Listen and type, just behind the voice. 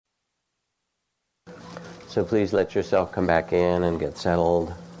So please let yourself come back in and get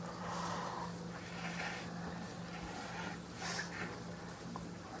settled.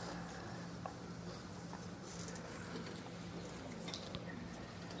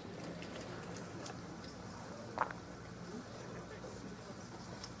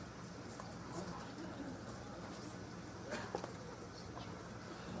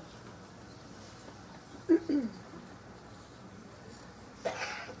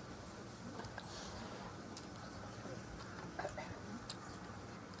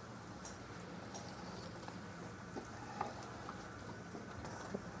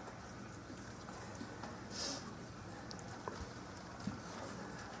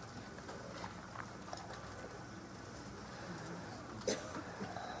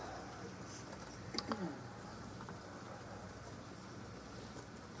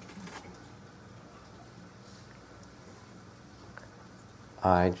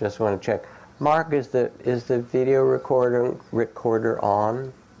 I just want to check. Mark, is the video recorder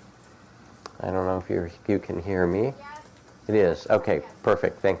on? I don't know if you can hear me. Yes. It is. Okay, Yes.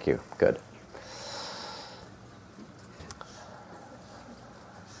 Perfect. Thank you. Good.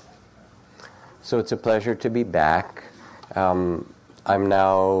 So it's a pleasure to be back. I'm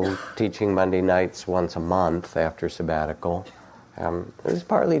now teaching Monday nights once a month after sabbatical. I was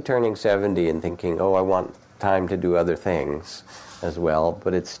partly turning 70 and thinking, I want time to do other things as well,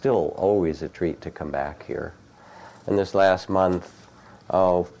 but it's still always a treat to come back here. And this last month,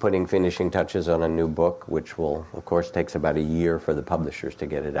 putting finishing touches on a new book, which will, of course, takes about a year for the publishers to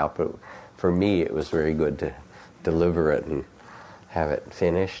get it out, but for me it was very good to deliver it and have it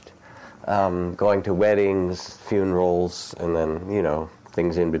finished. Going to weddings, funerals, and then,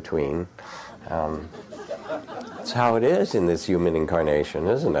 things in between. It's how it is in this human incarnation,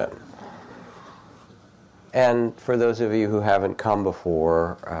 isn't it? And for those of you who haven't come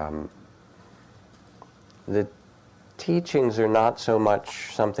before, the teachings are not so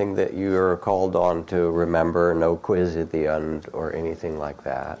much something that you're called on to remember, no quiz at the end or anything like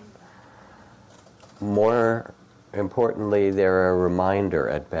that. More importantly, they're a reminder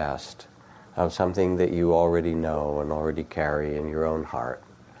at best of something that you already know and already carry in your own heart.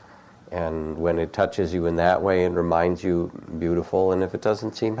 And when it touches you in that way and reminds you, beautiful, and if it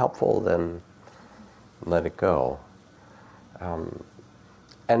doesn't seem helpful, then let it go.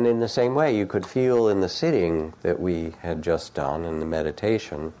 And in the same way, you could feel in the sitting that we had just done, in the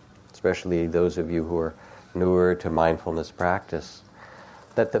meditation, especially those of you who are newer to mindfulness practice,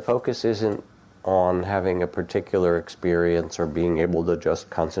 that the focus isn't on having a particular experience or being able to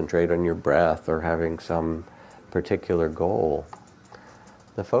just concentrate on your breath or having some particular goal.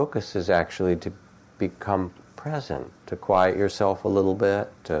 The focus is actually to become present, to quiet yourself a little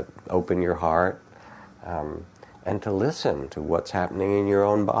bit, to open your heart, and to listen to what's happening in your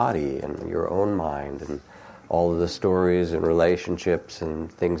own body and your own mind and all of the stories and relationships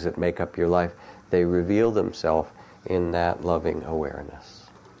and things that make up your life. They reveal themselves in that loving awareness.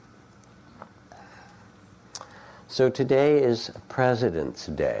 So today is President's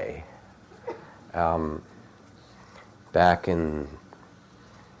Day. Back in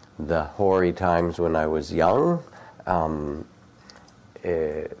the hoary times when I was young,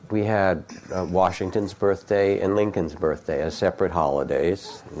 we had Washington's birthday and Lincoln's birthday as separate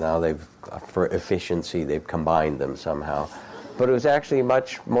holidays. Now for efficiency, they've combined them somehow. But it was actually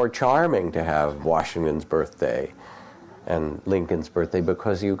much more charming to have Washington's birthday and Lincoln's birthday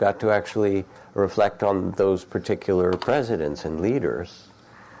because you got to actually reflect on those particular presidents and leaders.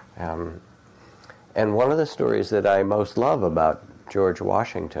 And one of the stories that I most love about George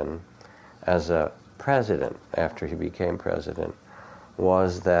Washington as a president, after he became president,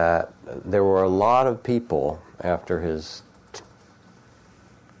 was that there were a lot of people after his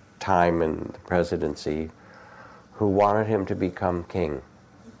time in the presidency who wanted him to become king.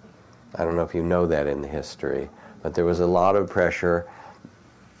 I don't know if you know that in the history, but there was a lot of pressure.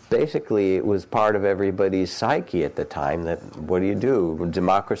 Basically, it was part of everybody's psyche at the time that, what do you do?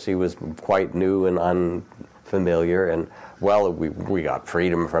 Democracy was quite new and unfamiliar, and, we got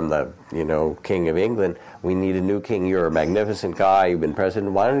freedom from the, King of England. We need a new king. You're a magnificent guy. You've been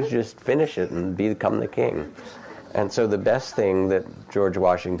president. Why don't you just finish it and become the king? And so the best thing that George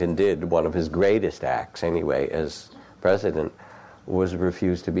Washington did, one of his greatest acts anyway as president, was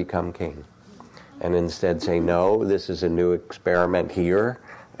refuse to become king. And instead say, no, this is a new experiment here.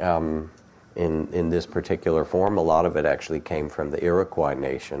 In this particular form, a lot of it actually came from the Iroquois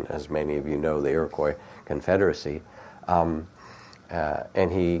nation, as many of you know, the Iroquois Confederacy.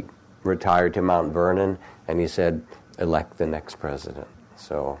 And he retired to Mount Vernon, and he said, elect the next president.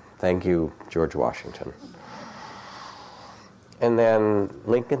 So thank you, George Washington. And then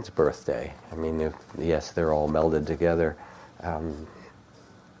Lincoln's birthday. I mean, yes, they're all melded together.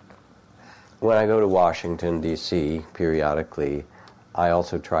 When I go to Washington, D.C. periodically, I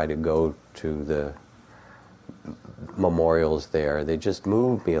also try to go to the memorials there. They just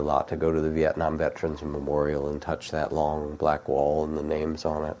moved me a lot to go to the Vietnam Veterans Memorial and touch that long black wall and the names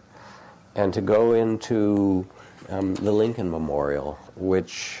on it. And to go into the Lincoln Memorial,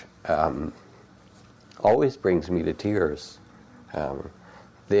 which always brings me to tears.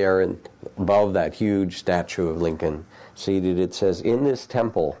 There above that huge statue of Lincoln, seated, it says, "In this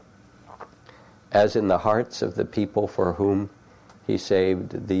temple, as in the hearts of the people for whom he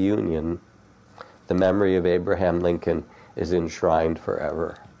saved the Union, the memory of Abraham Lincoln is enshrined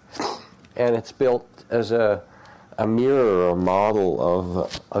forever." And it's built as a mirror, a model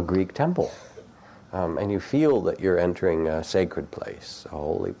of a Greek temple. And you feel that you're entering a sacred place, a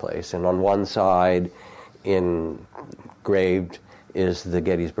holy place. And on one side, engraved, is the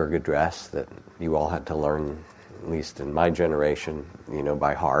Gettysburg Address that you all had to learn, at least in my generation,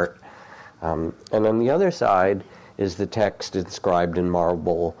 by heart. And on the other side is the text inscribed in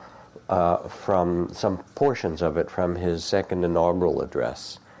marble from some portions of it from his second inaugural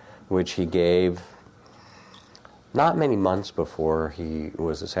address, which he gave not many months before he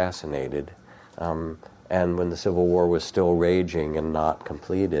was assassinated, and when the Civil War was still raging and not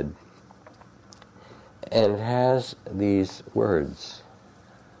completed. And it has these words: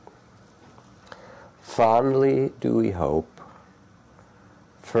 "Fondly do we hope,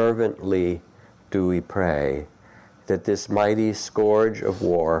 fervently do we pray, that this mighty scourge of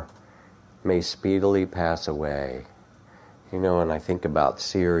war may speedily pass away." And I think about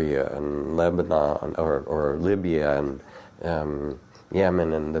Syria and Lebanon, or Libya and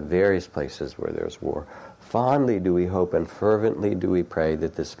Yemen and the various places where there's war. Fondly do we hope and fervently do we pray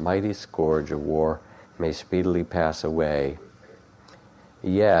that this mighty scourge of war may speedily pass away.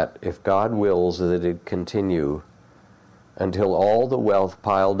 Yet, if God wills that it continue until all the wealth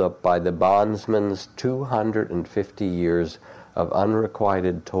piled up by the bondsman's 250 years of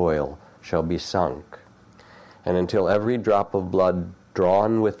unrequited toil shall be sunk, and until every drop of blood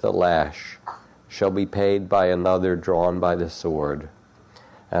drawn with the lash shall be paid by another drawn by the sword,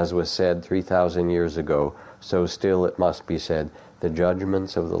 as was said 3,000 years ago, so still it must be said, the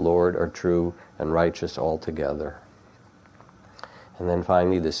judgments of the Lord are true and righteous altogether. And then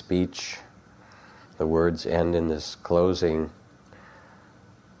finally the speech, the words end in this closing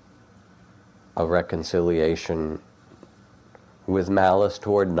of reconciliation: "With malice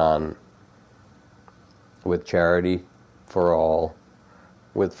toward none, with charity for all,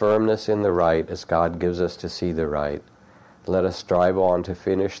 with firmness in the right as God gives us to see the right, let us strive on to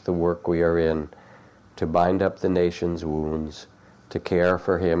finish the work we are in, to bind up the nation's wounds, to care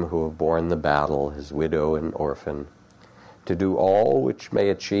for him who have borne the battle, his widow and orphan, to do all which may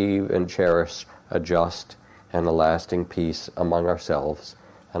achieve and cherish a just and a lasting peace among ourselves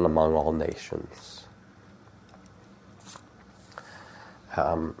and among all nations."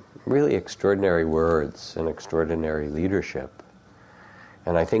 Really extraordinary words and extraordinary leadership.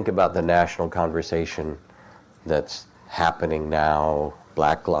 And I think about the national conversation that's happening now,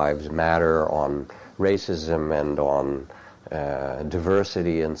 Black Lives Matter, on racism and on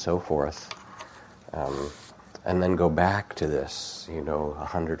diversity and so forth, and then go back to this,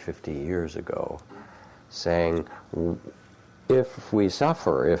 150 years ago, saying, if we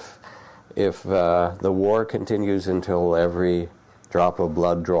suffer, if the war continues until every drop of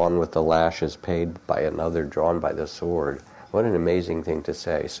blood drawn with the lash is paid by another drawn by the sword, what an amazing thing to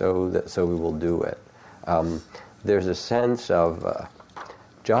say. So we will do it. There's a sense of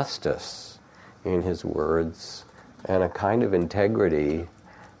justice in his words, and a kind of integrity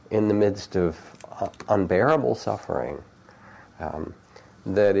in the midst of unbearable suffering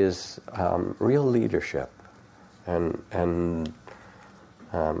that is real leadership. And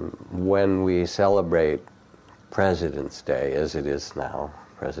when we celebrate President's Day, as it is now,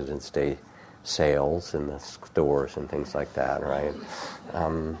 President's Day sales in the stores and things like that, right?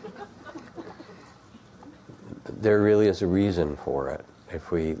 There really is a reason for it if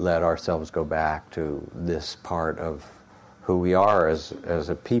we let ourselves go back to this part of who we are as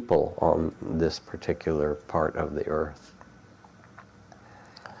a people on this particular part of the earth.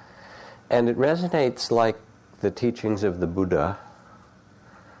 And it resonates like the teachings of the Buddha,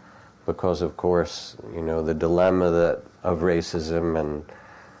 because of course, the dilemma of racism and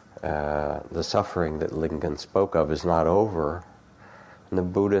the suffering that Lincoln spoke of is not over. And the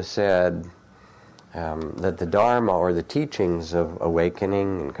Buddha said that the Dharma, or the teachings of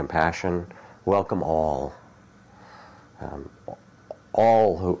awakening and compassion, welcome all.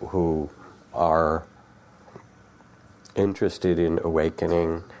 All who are interested in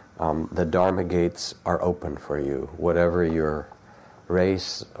awakening, the Dharma gates are open for you. Whatever your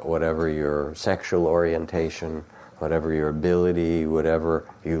race, whatever your sexual orientation, whatever your ability, whatever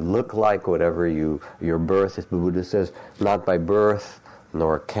you look like, whatever your birth, as the Buddha says, not by birth,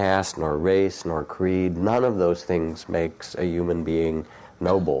 nor caste, nor race, nor creed, none of those things makes a human being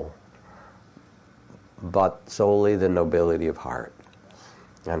noble, but solely the nobility of heart.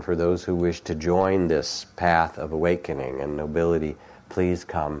 And for those who wish to join this path of awakening and nobility, please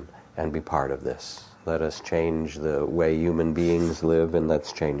come and be part of this. Let us change the way human beings live, and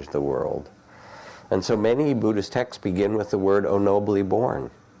let's change the world. And so many Buddhist texts begin with the word, "O nobly born,"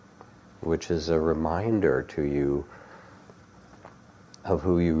 which is a reminder to you of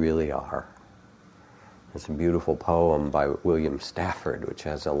who you really are. It's a beautiful poem by William Stafford, which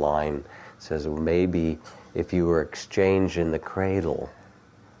has a line that says, well, maybe if you were exchanged in the cradle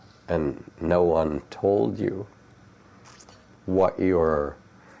and no one told you what your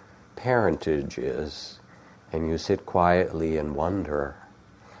parentage is, and you sit quietly and wonder,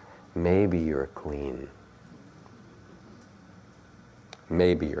 maybe you're a queen.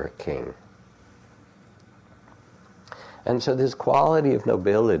 Maybe you're a king. And so this quality of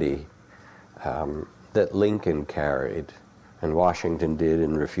nobility that Lincoln carried, and Washington did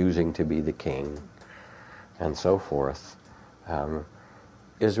in refusing to be the king, and so forth,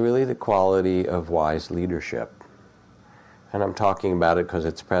 is really the quality of wise leadership. And I'm talking about it because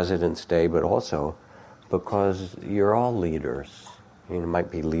it's President's Day, but also because you're all leaders. You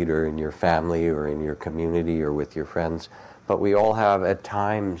might be leader in your family or in your community or with your friends, but we all have at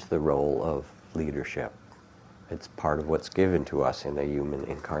times the role of leadership. It's part of what's given to us in a human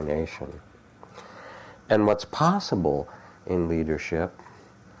incarnation. And what's possible in leadership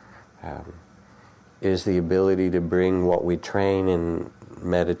is the ability to bring what we train in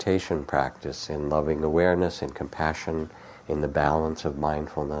meditation practice, in loving awareness, in compassion, in the balance of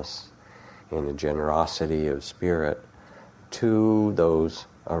mindfulness, in the generosity of spirit, to those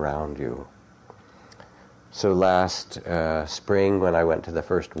around you. So last spring, when I went to the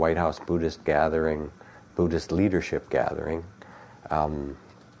first White House Buddhist leadership gathering,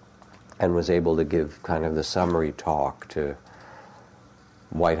 and was able to give kind of the summary talk to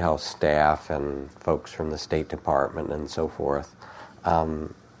White House staff and folks from the State Department and so forth,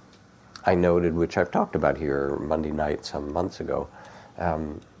 I noted, which I've talked about here Monday night some months ago,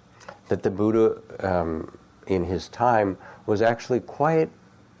 that the Buddha in his time was actually quite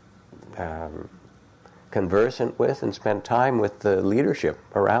conversant with and spent time with the leadership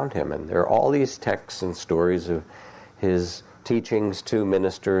around him. And there are all these texts and stories of his teachings to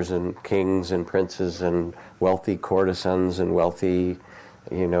ministers and kings and princes and wealthy courtesans and wealthy,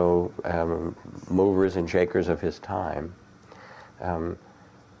 movers and shakers of his time.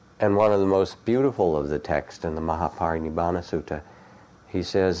 And one of the most beautiful of the texts in the Mahaparinibbana Sutta, he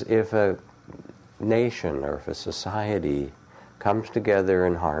says, if a nation or if a society comes together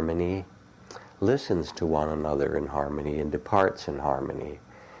in harmony, listens to one another in harmony, and departs in harmony,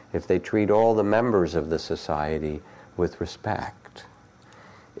 if they treat all the members of the society with respect,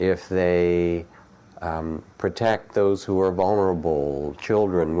 if they protect those who are vulnerable,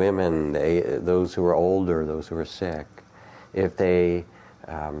 children, women, those who are older, those who are sick, if they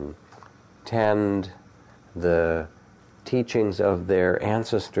tend the teachings of their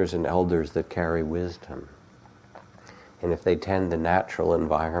ancestors and elders that carry wisdom, and if they tend the natural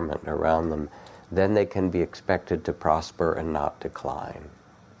environment around them, then they can be expected to prosper and not decline.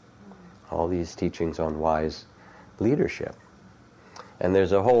 All these teachings on wise leadership. And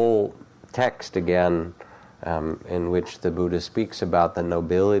there's a whole text again in which the Buddha speaks about the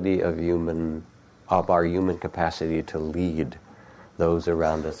nobility of our human capacity to lead those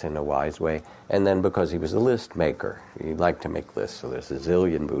around us in a wise way. And then because he was a list maker, he liked to make lists. So there's a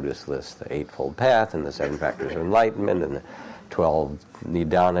zillion Buddhist lists, the Eightfold Path and the 7 Factors of Enlightenment and the 12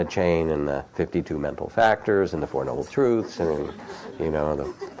 Nidana chain and the 52 mental factors and the 4 Noble Truths and,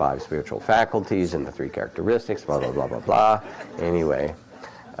 the 5 spiritual faculties and the 3 characteristics, blah, blah, blah, blah, blah. Anyway.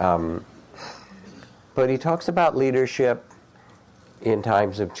 But he talks about leadership in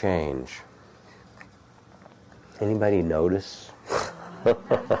times of change. Anybody notice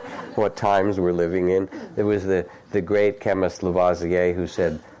what times we're living in? There was the great chemist Lavoisier who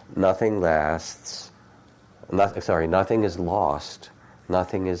said, nothing is lost,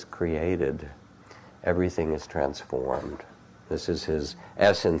 nothing is created, everything is transformed. This is his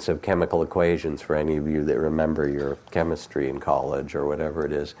essence of chemical equations for any of you that remember your chemistry in college or whatever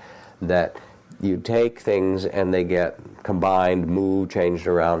it is, that you take things and they get combined, moved, changed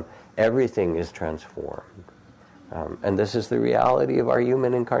around, everything is transformed. And this is the reality of our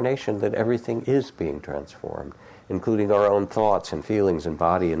human incarnation, that everything is being transformed. including our own thoughts and feelings and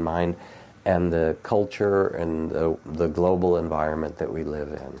body and mind and the culture and the global environment that we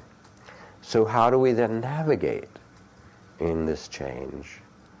live in. So how do we then navigate in this change?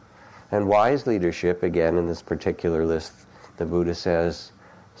 And wise leadership, again, in this particular list, the Buddha says,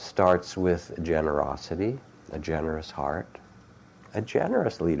 starts with generosity, a generous heart. A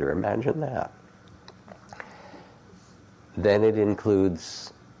generous leader, imagine that. Then it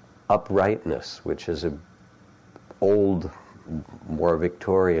includes uprightness, which is an old, more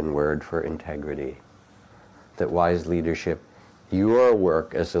Victorian word for integrity. That wise leadership, your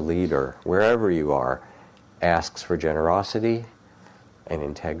work as a leader, wherever you are, asks for generosity and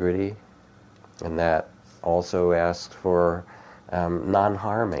integrity, and that also asks for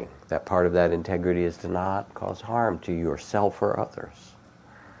non-harming. That part of that integrity is to not cause harm to yourself or others.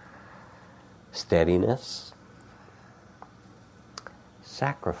 Steadiness.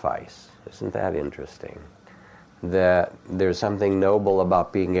 Sacrifice. Isn't that interesting? That there's something noble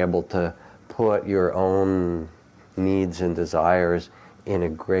about being able to put your own needs and desires in a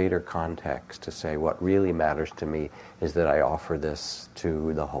greater context, to say what really matters to me is that I offer this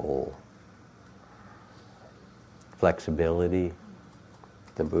to the whole. Flexibility,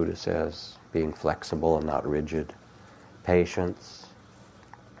 the Buddha says, being flexible and not rigid. Patience.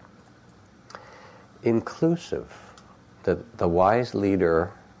 Inclusive. The wise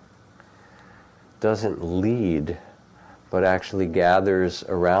leader doesn't lead, but actually gathers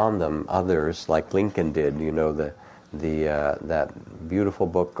around them others, like Lincoln did. You know, that beautiful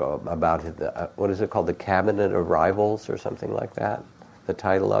book about what is it called, The Cabinet of Rivals or something like that, the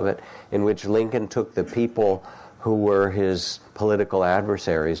title of it, in which Lincoln took the people who were his political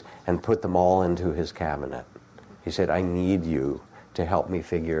adversaries and put them all into his cabinet. He said, I need you to help me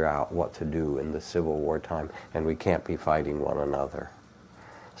figure out what to do in the Civil War time, and we can't be fighting one another.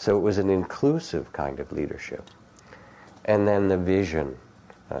 So it was an inclusive kind of leadership. And then the vision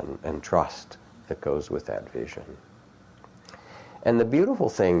and trust that goes with that vision. And the beautiful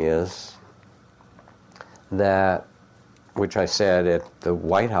thing is that, which I said at the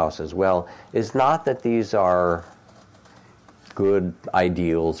White House as well, is not that these are good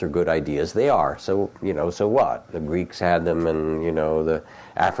ideals or good ideas. They are. So, so what? The Greeks had them, and, the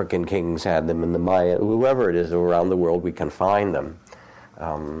African kings had them, and the Maya, whoever it is around the world, we can find them.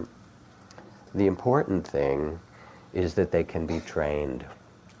 The important thing is that they can be trained,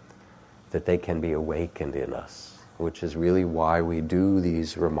 that they can be awakened in us, which is really why we do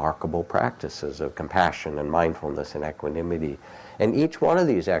these remarkable practices of compassion and mindfulness and equanimity. And each one of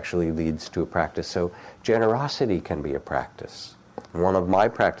these actually leads to a practice. So generosity can be a practice. One of my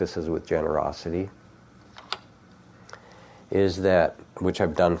practices with generosity is that, which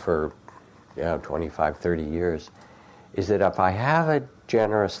I've done for 25, 30 years, is that if I have a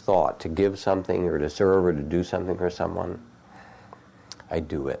generous thought to give something or to serve or to do something for someone, I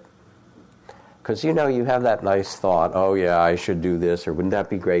do it. Because, you have that nice thought, oh yeah, I should do this, or wouldn't that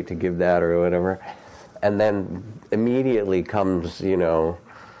be great to give that, or whatever. And then immediately comes,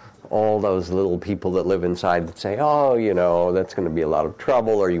 all those little people that live inside that say, oh, that's going to be a lot of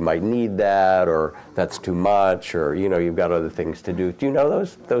trouble, or you might need that, or that's too much, or, you've got other things to do. Do you know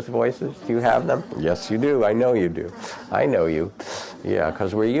those voices? Do you have them? Yes, you do. I know you do. I know you. Yeah,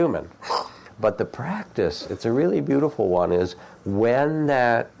 because we're human. But the practice, it's a really beautiful one, is when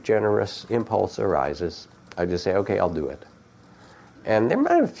that generous impulse arises, I just say, okay, I'll do it. And there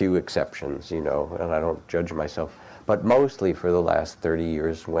might be a few exceptions, and I don't judge myself. But mostly for the last 30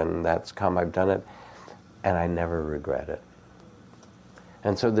 years, when that's come, I've done it, and I never regret it.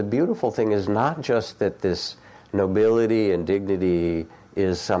 And so the beautiful thing is not just that this nobility and dignity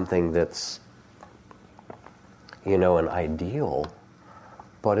is something that's, an ideal,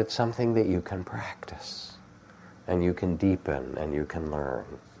 but it's something that you can practice, and you can deepen, and you can learn.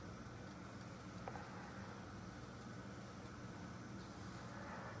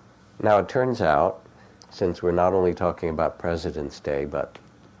 Now it turns out, since we're not only talking about President's Day, but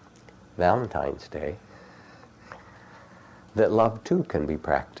Valentine's Day, that love too can be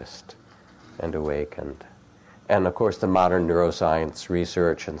practiced and awakened. And of course the modern neuroscience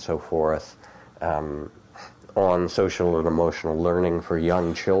research and so forth on social and emotional learning for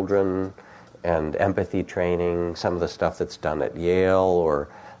young children and empathy training, some of the stuff that's done at Yale, or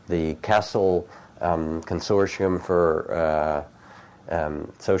the Kessel Consortium for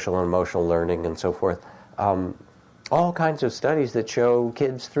social and emotional learning and so forth. All kinds of studies that show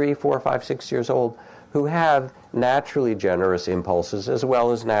kids 3, 4, 5, 6 years old who have naturally generous impulses as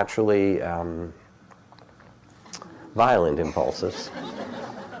well as naturally violent impulses.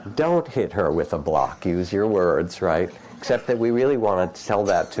 Don't hit her with a block, use your words, right? Except that we really want to tell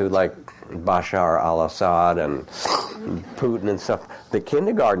that to, like, Bashar al-Assad and Putin and stuff. The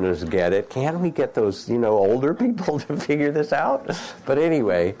kindergartners get it. Can't we get those, older people to figure this out? But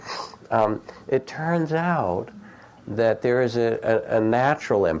anyway, it turns out that there is a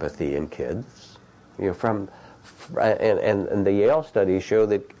natural empathy in kids. And the Yale studies show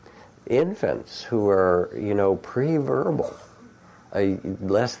that infants who are, pre-verbal,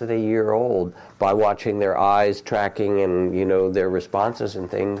 less than a year old, by watching their eyes tracking and, their responses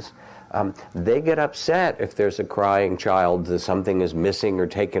and things, they get upset if there's a crying child, that something is missing or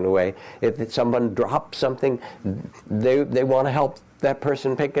taken away. If someone drops something, they want to help that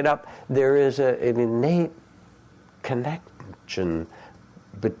person pick it up. There is an innate connection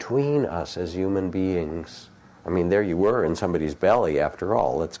between us as human beings. I mean, there you were in somebody's belly after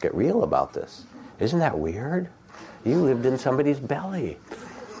all. Let's get real about this. Isn't that weird? You lived in somebody's belly.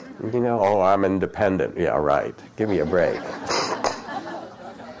 Oh, I'm independent. Yeah, right. Give me a break.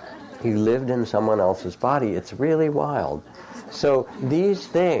 You lived in someone else's body. It's really wild. So these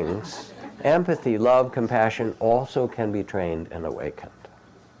things, empathy, love, compassion, also can be trained and awakened.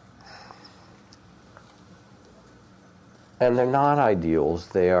 And they're not ideals.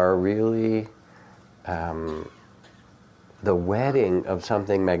 They are really the wedding of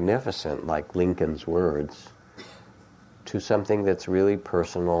something magnificent, like Lincoln's words, to something that's really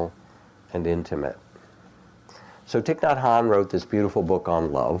personal and intimate. So Thich Nhat Hanh wrote this beautiful book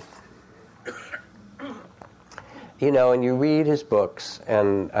on love. And you read his books,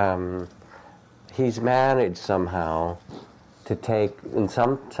 and he's managed somehow to take, in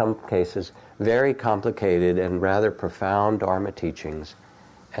some cases, very complicated and rather profound Dharma teachings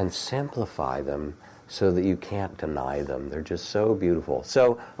and simplify them so that you can't deny them. They're just so beautiful.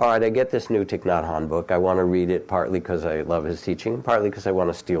 So, all right, I get this new Thich Nhat Hanh book. I want to read it partly because I love his teaching, partly because I want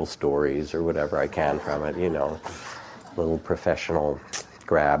to steal stories or whatever I can from it, little professional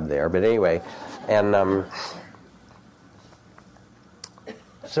grab there. But anyway, and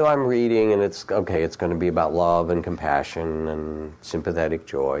so I'm reading, and it's going to be about love and compassion and sympathetic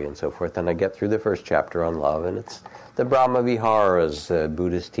joy and so forth. And I get through the first chapter on love, and it's the Brahma Viharas,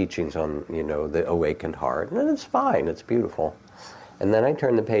 Buddhist teachings on, the awakened heart. And it's fine, it's beautiful. And then I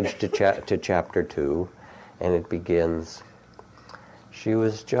turn the page to chapter 2, and it begins, she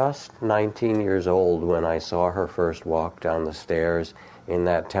was just 19 years old when I saw her first walk down the stairs in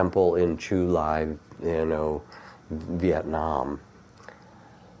that temple in Chu Lai, Vietnam.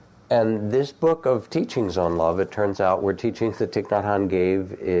 And this book of teachings on love, it turns out, were teachings that Thich Nhat Hanh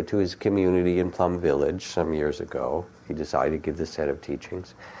gave to his community in Plum Village some years ago. He decided to give this set of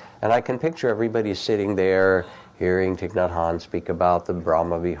teachings. And I can picture everybody sitting there hearing Thich Nhat Hanh speak about the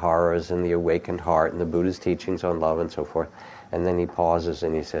Brahma Viharas and the awakened heart and the Buddha's teachings on love and so forth. And then he pauses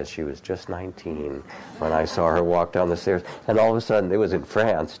and he says, she was just 19 when I saw her walk down the stairs. And all of a sudden, it was in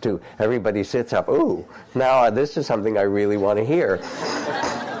France too, everybody sits up, ooh, now this is something I really want to hear.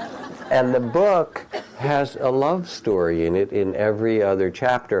 And the book has a love story in it in every other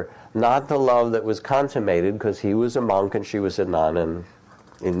chapter. Not the love that was consummated, because he was a monk and she was a nun, and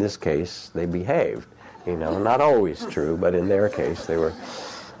in this case, they behaved. Not always true, but in their case, they were.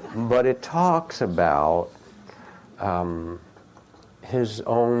 But it talks about his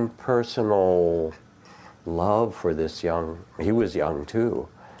own personal love for this he was young too,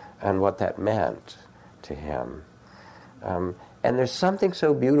 and what that meant to him. And there's something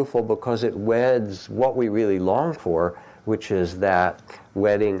so beautiful because it weds what we really long for, which is that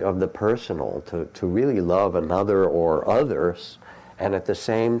wedding of the personal, to really love another or others, and at the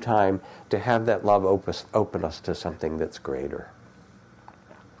same time to have that love open us to something that's greater.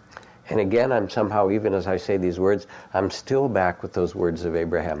 And again, I'm somehow, even as I say these words, I'm still back with those words of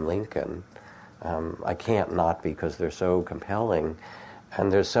Abraham Lincoln. I can't not, because they're so compelling.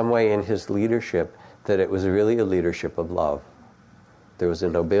 And there's some way in his leadership that it was really a leadership of love. There was a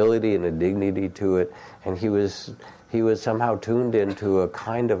nobility and a dignity to it, and he was somehow tuned into a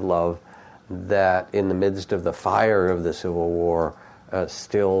kind of love that in the midst of the fire of the Civil War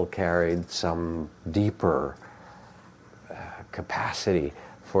still carried some deeper capacity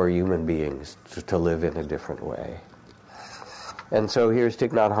for human beings to live in a different way. And so here's Thich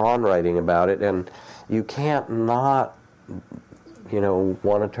Nhat Hanh writing about it, and you can't not,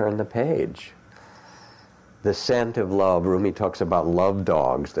 want to turn the page. The scent of love. Rumi talks about love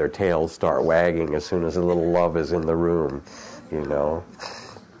dogs. Their tails start wagging as soon as a little love is in the room,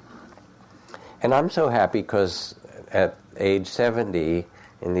 And I'm so happy because at age 70,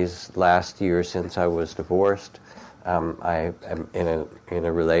 in these last years since I was divorced, I am in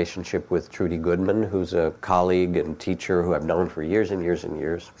a relationship with Trudy Goodman, who's a colleague and teacher who I've known for years and years and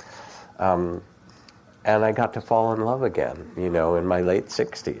years. And I got to fall in love again, in my late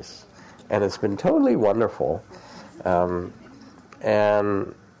 60s. and it's been totally wonderful.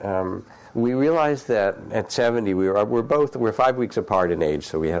 And we realized that at 70, we're 5 weeks apart in age,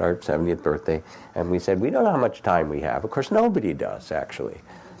 so we had our 70th birthday, and we said, we don't know how much time we have. Of course, nobody does, actually.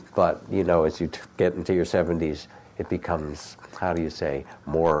 But, as you get into your 70s, it becomes, how do you say,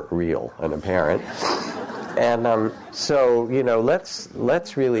 more real and apparent. And so,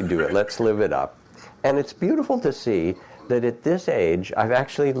 let's really do it. Let's live it up. And it's beautiful to see that at this age, I've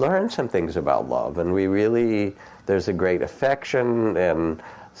actually learned some things about love, and there's a great affection and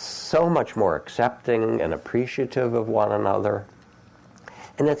so much more accepting and appreciative of one another.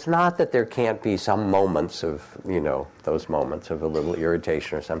 And it's not that there can't be some moments of, those moments of a little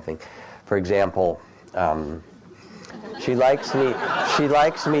irritation or something. For example, she likes me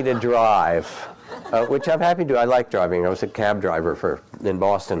to drive, which I'm happy to do. I like driving. I was a cab driver in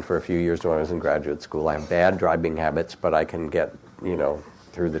Boston for a few years when I was in graduate school. I have bad driving habits, but I can get,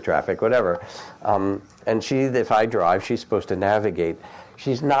 through the traffic, whatever. And if I drive, she's supposed to navigate.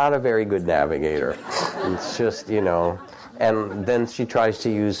 She's not a very good navigator. It's just, and then she tries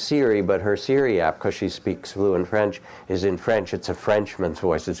to use Siri, but her Siri app, because she speaks fluent French, is in French. It's a Frenchman's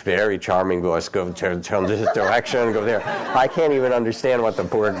voice. It's a very charming voice. Go turn this direction, go there. I can't even understand what the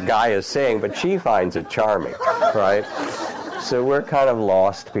poor guy is saying, but she finds it charming, right? So we're kind of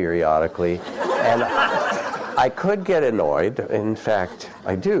lost periodically. And I could get annoyed. In fact,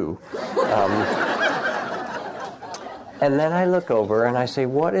 I do. And then I look over and I say,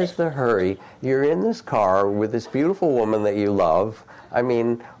 what is the hurry? You're in this car with this beautiful woman that you love. I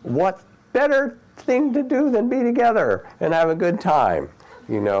mean, what better thing to do than be together and have a good time,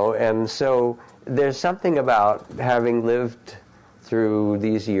 And so there's something about having lived through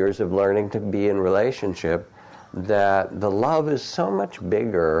these years of learning to be in relationship that the love is so much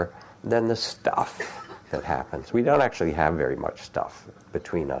bigger than the stuff that happens. We don't actually have very much stuff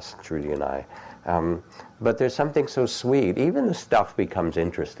between us, Trudy and I. But there's something so sweet. Even the stuff becomes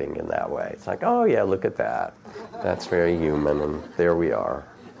interesting in that way. It's like, oh yeah, look at that. That's very human, and there we are.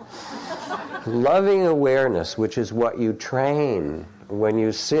 Loving awareness, which is what you train when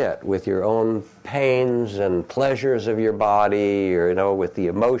you sit with your own pains and pleasures of your body, or, with the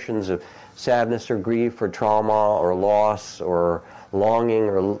emotions of sadness or grief or trauma or loss or longing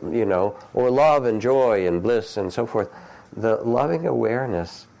or love and joy and bliss and so forth. The loving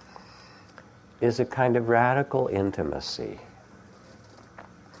awareness is a kind of radical intimacy.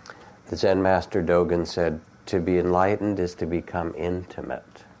 The Zen master Dogen said, to be enlightened is to become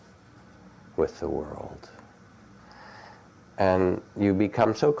intimate with the world. And you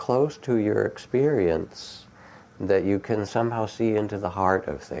become so close to your experience that you can somehow see into the heart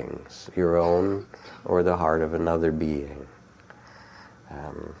of things, your own or the heart of another being.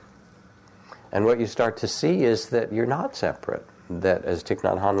 And what you start to see is that you're not separate, that, as Thich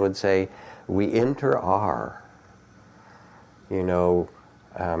Nhat Hanh would say, we inter-are.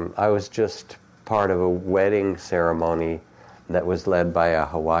 I was just part of a wedding ceremony that was led by a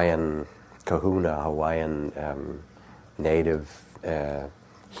Hawaiian kahuna, Hawaiian native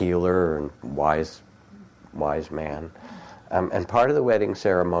healer and wise man. And part of the wedding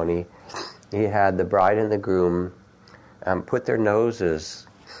ceremony, he had the bride and the groom put their noses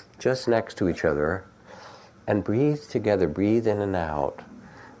just next to each other and breathe together, breathe in and out.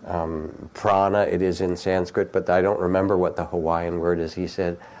 Prana, it is in Sanskrit, but I don't remember what the Hawaiian word is, he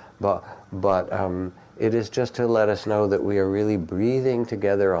said. But it is just to let us know that we are really breathing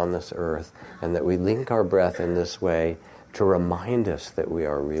together on this earth, and that we link our breath in this way to remind us that we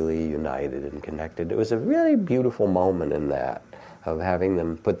are really united and connected. It was a really beautiful moment in that, of having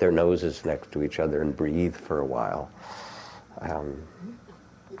them put their noses next to each other and breathe for a while.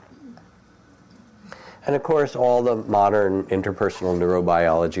 And of course, all the modern interpersonal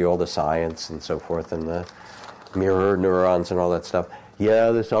neurobiology, all the science and so forth, and the mirror neurons and all that stuff.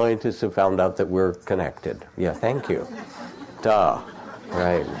 Yeah, the scientists have found out that we're connected. Yeah, thank you. Duh.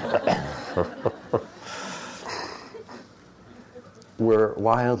 Right. We're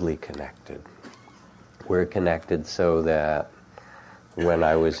wildly connected. We're connected so that when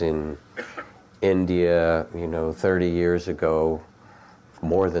I was in India, 30 years ago,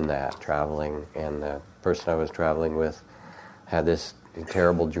 more than that, traveling, and the person I was traveling with had this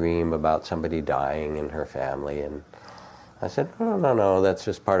terrible dream about somebody dying in her family, and I said, no, that's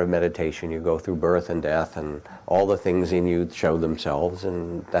just part of meditation. You go through birth and death, and all the things in you show themselves,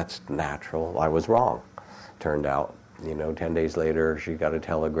 and that's natural. I was wrong. Turned out, 10 days later, she got a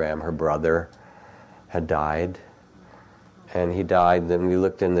telegram. Her brother had died, and he died. Then we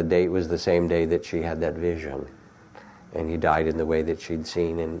looked, and the date was the same day that she had that vision, and he died in the way that she'd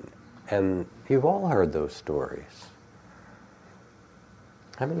seen. And you've all heard those stories.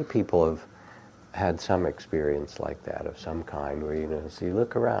 How many people have had some experience like that of some kind where, so you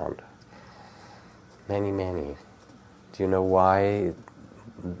look around? Many, many. Do you know why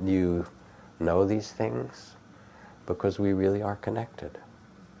you know these things? Because we really are connected.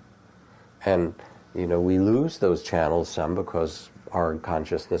 And, we lose those channels some because our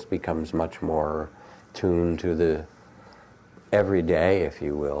consciousness becomes much more tuned to the everyday, if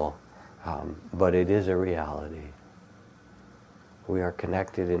you will. But it is a reality. We are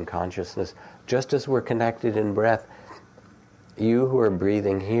connected in consciousness, just as we're connected in breath. You who are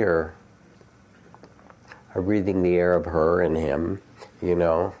breathing here are breathing the air of her and him,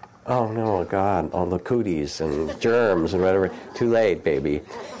 Oh no, God, all the cooties and germs and whatever. Too late, baby.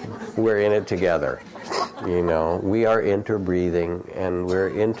 We're in it together. We are interbreathing and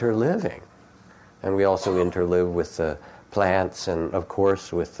we're interliving. And we also interlive with the plants and, of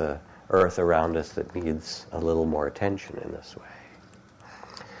course, with the earth around us that needs a little more attention in this way.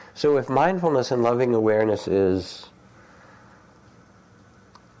 So if mindfulness and loving awareness is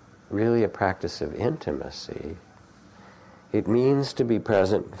really a practice of intimacy, it means to be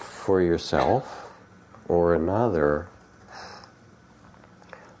present for yourself or another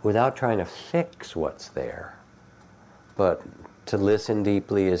without trying to fix what's there, but to listen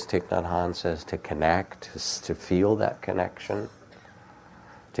deeply, as Thich Nhat Hanh says, to connect, to feel that connection,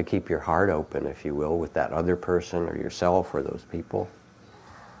 to keep your heart open, if you will, with that other person or yourself or those people.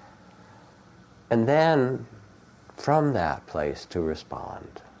 And then, from that place, to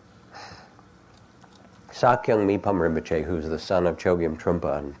respond. Sakyong Mipam Rinpoche, who's the son of Chogyam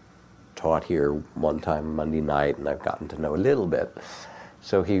Trungpa, and taught here one time Monday night, and I've gotten to know a little bit.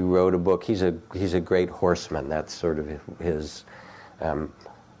 So he wrote a book. He's a great horseman. That's sort of his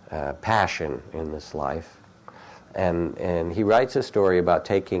passion in this life. And he writes a story about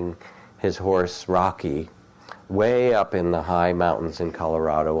taking his horse Rocky way up in the high mountains in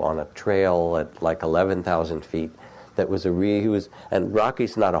Colorado on a trail at like 11,000 feet. That was and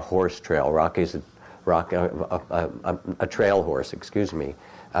Rocky's not a horse trail. Rocky's a trail horse. Excuse me.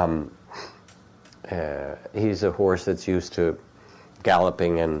 He's a horse that's used to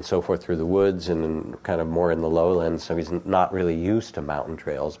galloping and so forth through the woods and kind of more in the lowlands, so he's not really used to mountain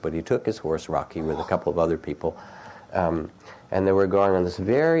trails. But he took his horse Rocky with a couple of other people, and they were going on this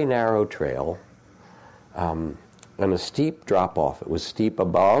very narrow trail, and a steep drop-off. It was steep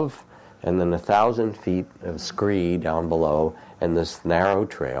above, and then 1,000 feet of scree down below, and this narrow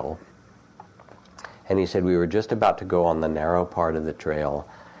trail. And he said, we were just about to go on the narrow part of the trail.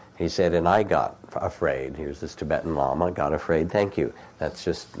 He said, and I got afraid. Here's this Tibetan Lama, got afraid. Thank you. That's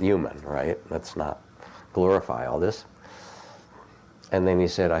just human, right? Let's not glorify all this. And then he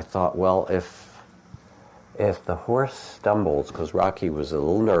said, I thought, well, if the horse stumbles, because Rocky was a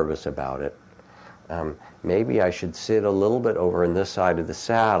little nervous about it, maybe I should sit a little bit over on this side of the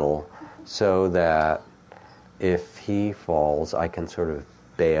saddle so that if he falls, I can sort of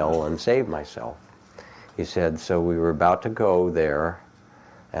bail and save myself. He said, so we were about to go there,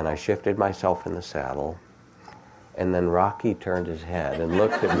 and I shifted myself in the saddle, and then Rocky turned his head and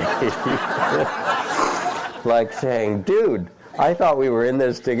looked at me like saying, dude, I thought we were in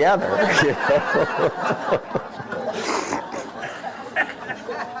this together.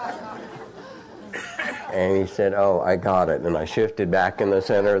 And he said, oh, I got it. And I shifted back in the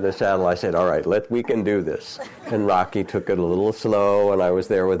center of the saddle. I said, all right, we can do this. And Rocky took it a little slow, and I was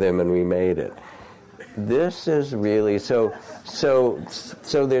there with him, and we made it. This is really, so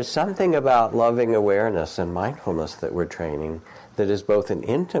there's something about loving awareness and mindfulness that we're training that is both an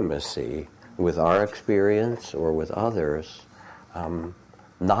intimacy with our experience or with others,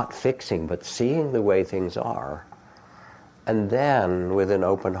 not fixing, but seeing the way things are. And then, with an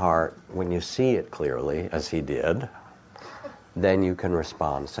open heart, when you see it clearly, as he did, then you can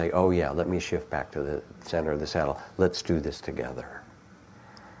respond. Say, oh yeah, let me shift back to the center of the saddle. Let's do this together.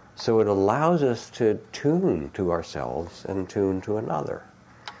 So it allows us to tune to ourselves and tune to another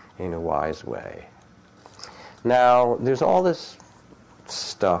in a wise way. Now, there's all this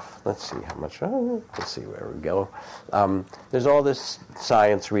stuff. Let's see how much. Let's see where we go. There's all this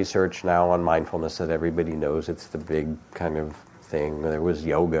science research now on mindfulness that everybody knows. It's the big kind of thing. There was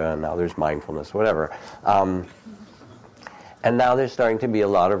yoga, and now there's mindfulness, whatever. And now there's starting to be a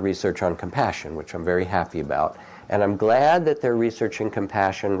lot of research on compassion, which I'm very happy about. And I'm glad that they're researching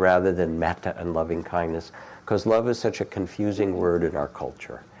compassion rather than metta and loving kindness, because love is such a confusing word in our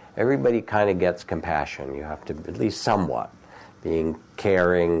culture. Everybody kind of gets compassion. You have to, at least somewhat, being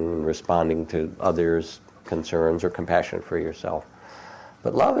caring, responding to others' concerns, or compassion for yourself.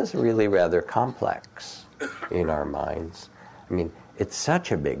 But love is really rather complex in our minds. I mean, it's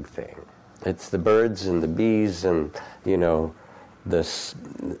such a big thing. It's the birds and the bees and,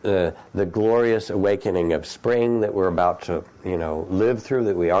 the glorious awakening of spring that we're about to, live through,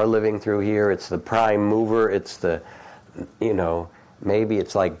 that we are living through here. It's the prime mover. It's the, maybe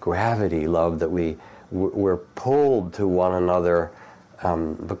it's like gravity love that we're pulled to one another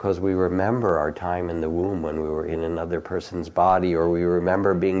because we remember our time in the womb when we were in another person's body, or we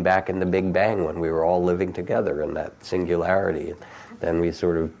remember being back in the Big Bang when we were all living together in that singularity. And then we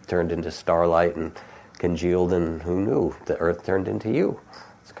sort of turned into starlight and congealed, and who knew? The earth turned into you.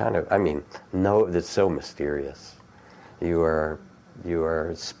 It's kind of, it's so mysterious. You are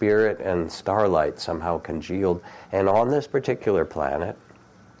spirit and starlight somehow congealed. And on this particular planet,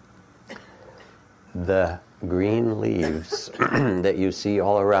 the green leaves that you see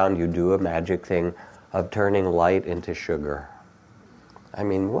all around you do a magic thing of turning light into sugar.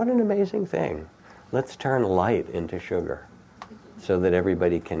 What an amazing thing. Let's turn light into sugar so that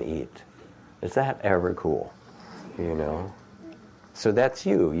everybody can eat. Is that ever cool? So that's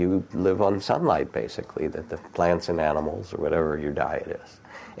you. You live on sunlight, basically, that the plants and animals, or whatever your diet is.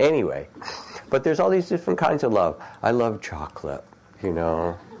 Anyway, but there's all these different kinds of love. I love chocolate,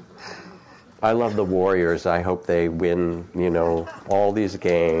 I love the Warriors. I hope they win, all these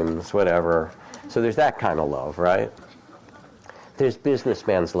games, whatever. So there's that kind of love, right? There's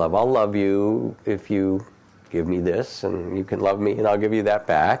businessman's love. I'll love you if you give me this, and you can love me, and I'll give you that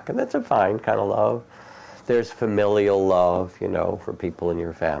back. And that's a fine kind of love. There's familial love, for people in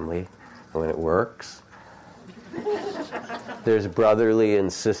your family when it works. There's brotherly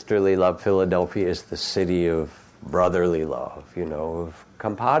and sisterly love. Philadelphia is the city of brotherly love, of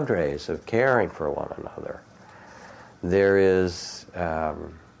compadres, of caring for one another. There is, how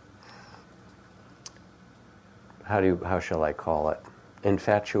shall I call it?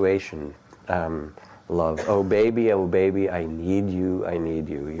 Infatuation, love. Oh baby, I need you,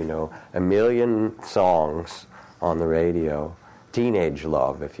 a million songs on the radio. Teenage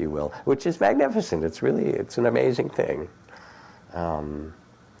love, if you will, which is magnificent. It's an amazing thing.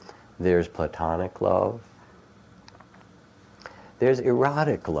 There's platonic love. There's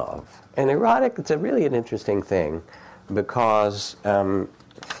erotic love. And erotic, it's really an interesting thing because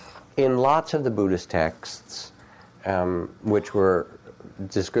in lots of the Buddhist texts, which were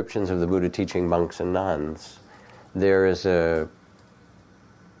descriptions of the Buddha teaching monks and nuns, there is a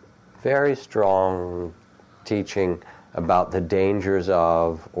very strong teaching about the dangers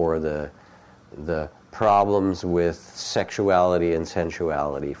of, or the problems with sexuality and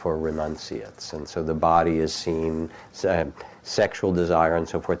sensuality for renunciates. And so the body is seen, sexual desire and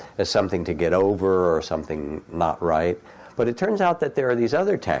so forth, as something to get over or something not right. But it turns out that there are these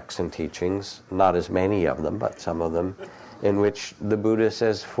other texts and teachings, not as many of them, but some of them, in which the Buddha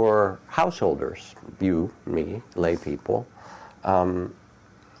says for householders, you, me, lay people,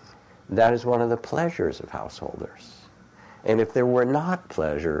 that is one of the pleasures of householders. And if there were not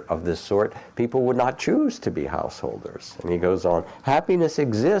pleasure of this sort, people would not choose to be householders. And he goes on, happiness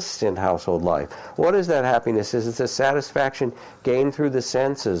exists in household life. What is that happiness? It's a satisfaction gained through the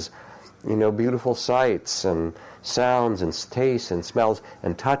senses, beautiful sights and sounds and tastes and smells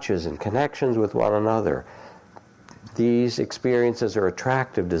and touches and connections with one another. These experiences are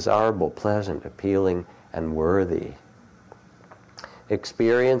attractive, desirable, pleasant, appealing, and worthy.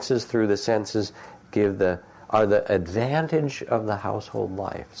 Experiences through the senses are the advantage of the household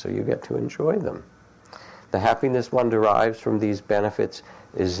life, so you get to enjoy them. The happiness one derives from these benefits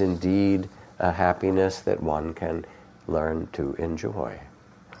is indeed a happiness that one can learn to enjoy.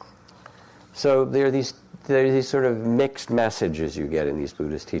 So there are these sort of mixed messages you get in these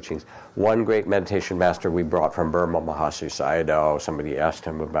Buddhist teachings. One great meditation master we brought from Burma, Mahasi Sayadaw, somebody asked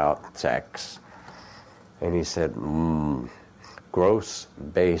him about sex, and he said, gross,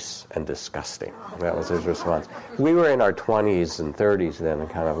 base, and disgusting. That was his response. We were in our 20s and 30s then, and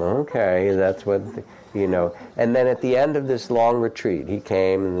kind of, okay, that's what, And then at the end of this long retreat, he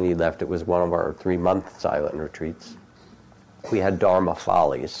came and he left. It was one of our 3-month silent retreats. We had Dharma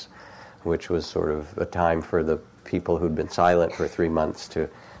Follies, which was sort of a time for the people who'd been silent for 3 months to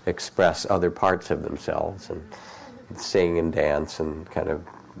express other parts of themselves and sing and dance and kind of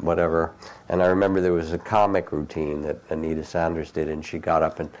whatever. And I remember there was a comic routine that Anita Sanders did, and she got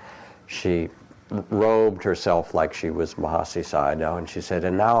up and she robed herself like she was Mahasi Sayadaw, and she said,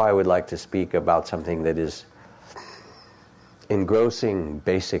 and now I would like to speak about something that is engrossing,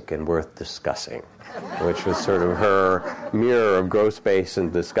 basic, and worth discussing, which was sort of her mirror of gross, base,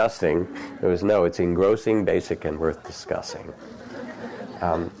 and disgusting. It's engrossing, basic, and worth discussing.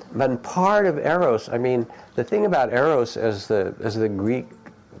 But part of Eros, the thing about Eros as the Greek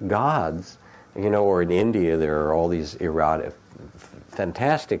gods, or in India there are all these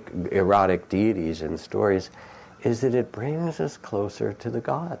fantastic erotic deities and stories, is that it brings us closer to the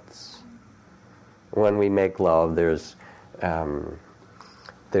gods. When we make love, there's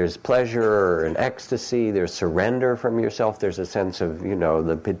pleasure and ecstasy, there's surrender from yourself, there's a sense of,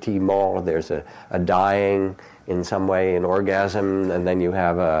 the petit mort, there's a dying in some way, an orgasm, and then you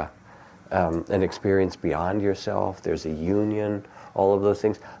have an experience beyond yourself, there's a union, all of those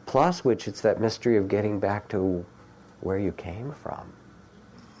things. Plus which it's that mystery of getting back to where you came from.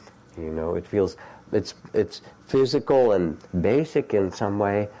 It feels, it's physical and basic in some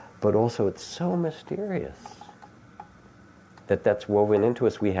way, but also it's so mysterious that's woven into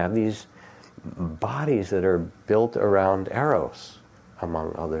us. We have these bodies that are built around eros,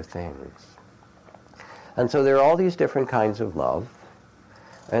 among other things. And so there are all these different kinds of love.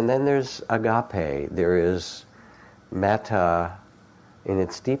 And then there's agape. There is metta in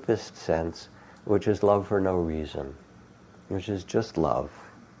its deepest sense, which is love for no reason, which is just love.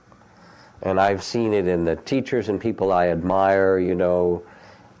 And I've seen it in the teachers and people I admire,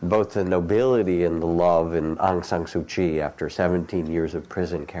 both the nobility and the love in Aung San Suu Kyi after 17 years of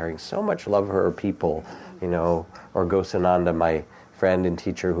prison, carrying so much love for her people, or Gosananda, my friend and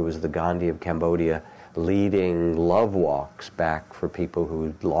teacher who was the Gandhi of Cambodia, leading love walks back for people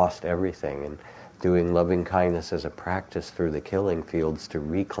who lost everything and doing loving kindness as a practice through the killing fields to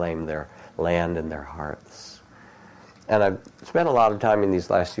reclaim their land and their hearts. And I've spent a lot of time in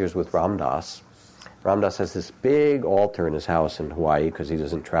these last years with Ram Dass. Ram Dass has this big altar in his house in Hawaii because he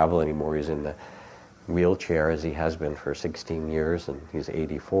doesn't travel anymore. He's in the wheelchair as he has been for 16 years, and he's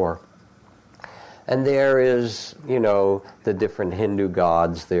 84. And there is, the different Hindu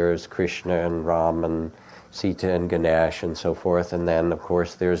gods. There's Krishna and Ram and Sita and Ganesh and so forth. And then, of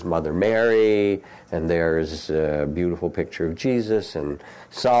course, there's Mother Mary, and there's a beautiful picture of Jesus and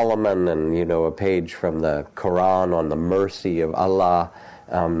Solomon and, a page from the Quran on the mercy of Allah.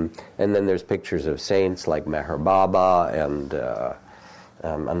 And then there's pictures of saints like Meher Baba and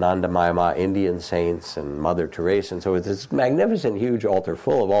Anandamaya, Indian saints, and Mother Teresa. And so it's this magnificent, huge altar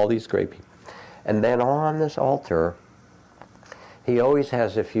full of all these great people. And then on this altar, he always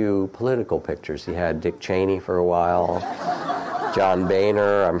has a few political pictures. He had Dick Cheney for a while, John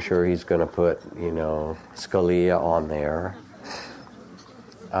Boehner. I'm sure he's going to put, Scalia on there.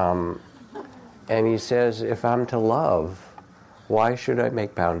 And he says, if I'm to love, why should I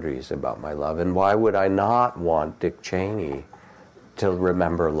make boundaries about my love? And why would I not want Dick Cheney to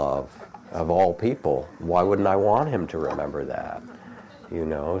remember love of all people? Why wouldn't I want him to remember that?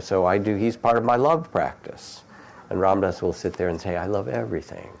 So I do, he's part of my love practice. And Ram Dass will sit there and say, I love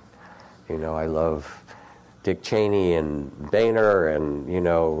everything. I love Dick Cheney and Boehner and,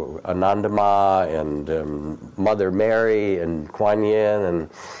 Anandama and Mother Mary and Kuan Yin and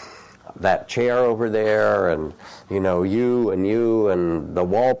that chair over there and, you and the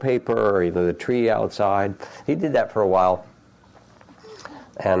wallpaper, the tree outside. He did that for a while.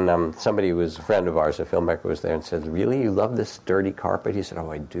 And somebody who was a friend of ours, a filmmaker, was there and said, really, you love this dirty carpet? He said, oh,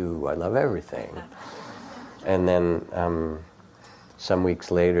 I do. I love everything. And then some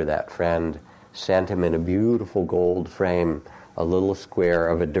weeks later, that friend sent him in a beautiful gold frame a little square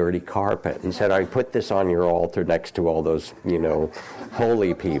of a dirty carpet and said, I put this on your altar next to all those,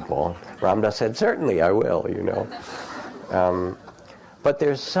 holy people. Ram Dass said, certainly I will, But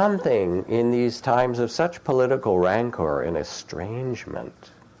there's something in these times of such political rancor and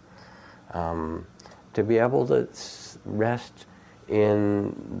estrangement to be able to rest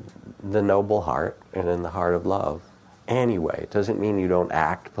in the noble heart and in the heart of love. Anyway, it doesn't mean you don't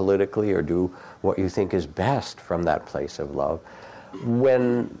act politically or do what you think is best from that place of love.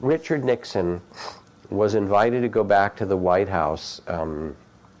 When Richard Nixon was invited to go back to the White House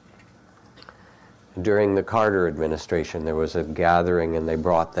during the Carter administration, there was a gathering and they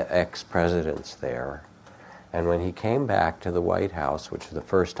brought the ex-presidents there. And when he came back to the White House, which was the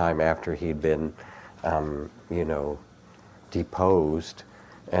first time after he'd been, deposed,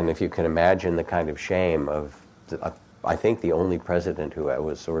 and if you can imagine the kind of shame of, I think the only president who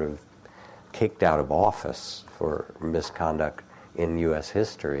was sort of kicked out of office for misconduct in U.S.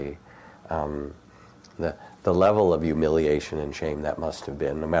 history, the level of humiliation and shame that must have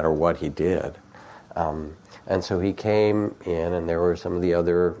been, no matter what he did. And so he came in, and there were some of the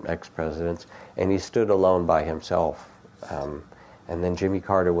other ex-presidents, and he stood alone by himself. And then Jimmy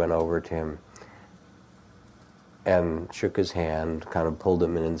Carter went over to him and shook his hand, kind of pulled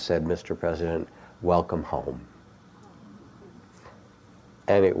him in and said, Mr. President, welcome home.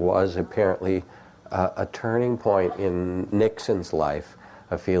 And it was apparently a turning point in Nixon's life,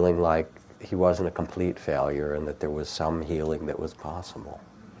 of feeling like he wasn't a complete failure and that there was some healing that was possible.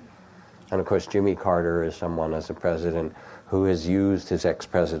 And of course, Jimmy Carter is someone as a president who has used his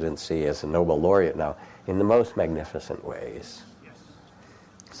ex-presidency as a Nobel laureate now in the most magnificent ways.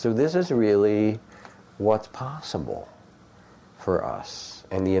 So this is really what's possible for us.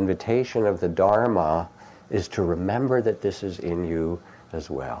 And the invitation of the Dharma is to remember that this is in you as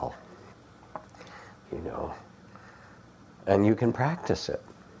well. And you can practice it.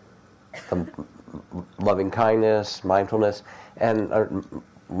 Loving kindness, mindfulness, and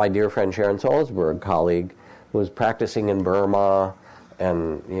my dear friend Sharon Salzberg, colleague, was practicing in Burma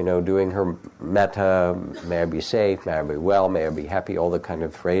and, doing her metta, may I be safe, may I be well, may I be happy, all the kind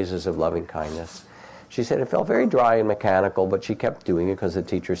of phrases of loving kindness. She said it felt very dry and mechanical, but she kept doing it because the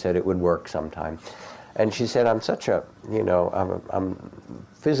teacher said it would work sometime. And she said, I'm such a, I'm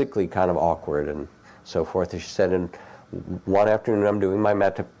physically kind of awkward and so forth. And she said, and one afternoon I'm doing my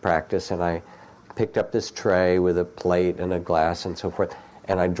metta practice and I picked up this tray with a plate and a glass and so forth,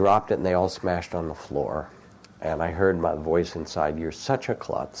 and I dropped it and they all smashed on the floor. And I heard my voice inside, you're such a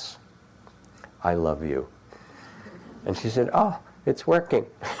klutz. I love you. And she said, oh, it's working.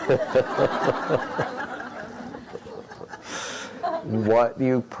 What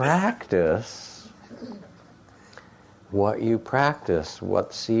you practice,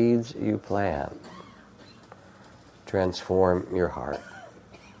 what seeds you plant, transform your heart.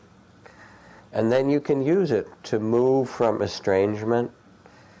 And then you can use it to move from estrangement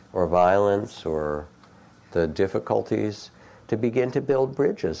or violence or the difficulties to begin to build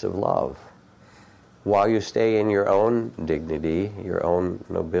bridges of love while you stay in your own dignity, your own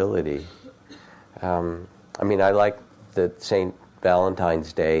nobility. I like that St.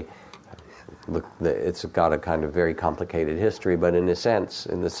 Valentine's Day, look, it's got a kind of very complicated history, but in a sense,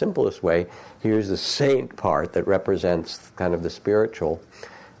 in the simplest way, here's the saint part that represents kind of the spiritual,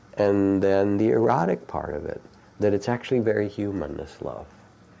 and then the erotic part of it, that it's actually very human, this love,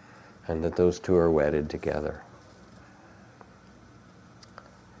 and that those two are wedded together.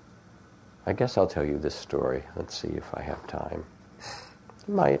 I guess I'll tell you this story. Let's see if I have time.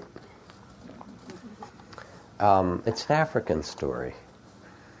 Might. It's an African story.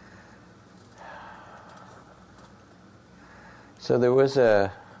 So there was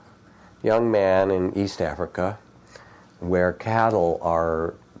a young man in East Africa where cattle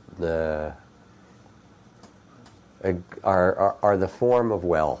are the form of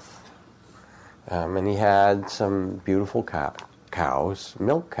wealth. And he had some beautiful cows,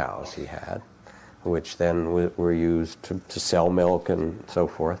 milk cows he had, which then were used to sell milk and so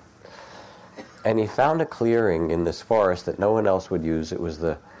forth. And he found a clearing in this forest that no one else would use. It was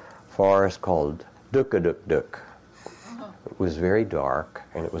the forest called Duk-a-Duk-Duk. It was very dark,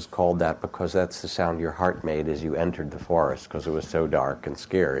 and it was called that because that's the sound your heart made as you entered the forest, because it was so dark and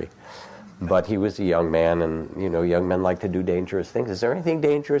scary. But he was a young man, and, young men like to do dangerous things. Is there anything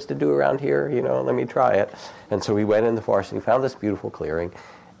dangerous to do around here? Let me try it. And so he went in the forest, and he found this beautiful clearing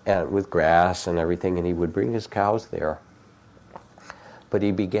and with grass and everything, and he would bring his cows there. But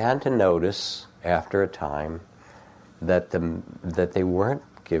he began to notice, after a time, that they weren't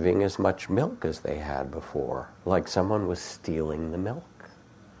giving as much milk as they had before, like someone was stealing the milk.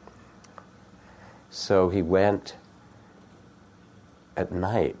 So he went at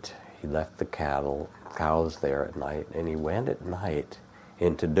night. He left the cows there at night, and he went at night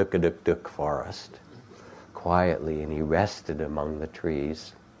into Duk-a-Duk-Duk forest quietly, and he rested among the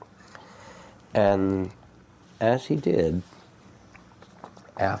trees. And as he did,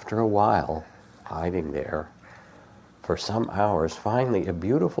 after a while, hiding there, for some hours, finally a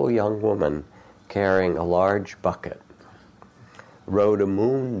beautiful young woman carrying a large bucket rode a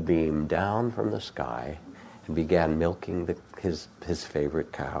moonbeam down from the sky and began milking his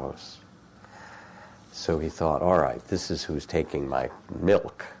favorite cows. So he thought, all right, this is who's taking my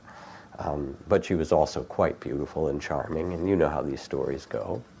milk. But she was also quite beautiful and charming, and you know how these stories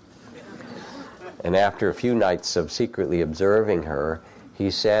go. And after a few nights of secretly observing her,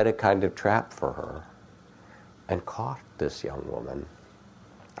 he set a kind of trap for her and caught this young woman.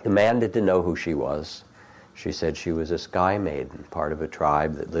 The man didn't know who she was. She said she was a sky maiden, part of a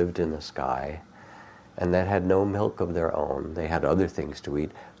tribe that lived in the sky, and that had no milk of their own. They had other things to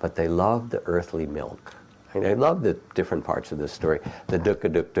eat, but they loved the earthly milk. I love the different parts of this story, the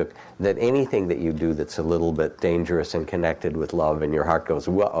duk-a-duk-duk, that anything that you do that's a little bit dangerous and connected with love, and your heart goes,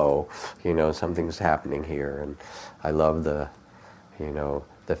 whoa, something's happening here. And I love the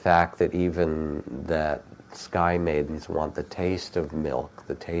fact that even that sky maidens want the taste of milk,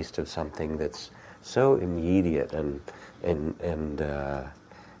 the taste of something that's so immediate and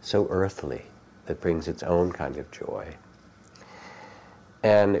so earthly, that brings its own kind of joy.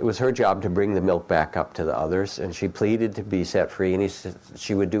 And it was her job to bring the milk back up to the others, and she pleaded to be set free, and he said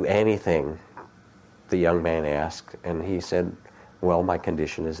she would do anything the young man asked, and he said, well, my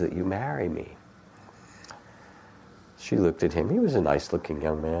condition is that you marry me. She looked at him. He was a nice-looking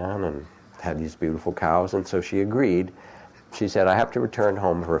young man and had these beautiful cows, and so she agreed. She said, I have to return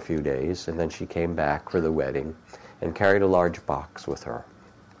home for a few days, and then she came back for the wedding and carried a large box with her.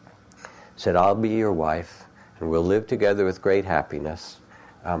 Said, I'll be your wife, and we'll live together with great happiness.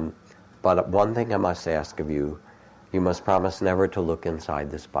 But one thing I must ask of you, you must promise never to look inside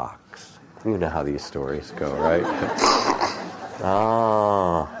this box. You know how these stories go, right?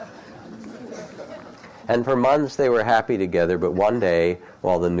 And for months they were happy together, but one day,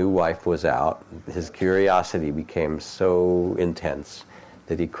 while the new wife was out, his curiosity became so intense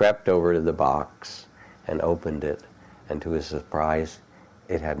that he crept over to the box and opened it, and to his surprise,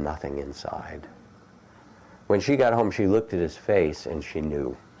 it had nothing inside. When she got home, she looked at his face and she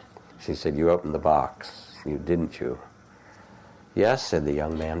knew. She said, you opened the box, didn't you? Yes, said the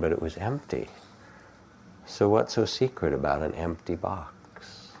young man, but it was empty. So what's so secret about an empty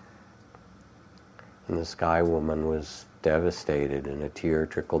box? And the sky woman was devastated, and a tear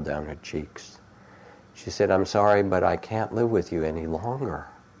trickled down her cheeks. She said, I'm sorry, but I can't live with you any longer.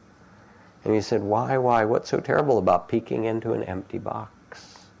 And he said, why? What's so terrible about peeking into an empty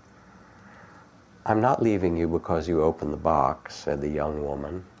box? I'm not leaving you because you opened the box, said the young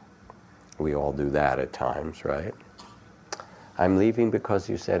woman. We all do that at times, right? I'm leaving because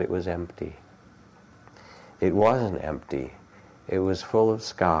you said it was empty. It wasn't empty. It was full of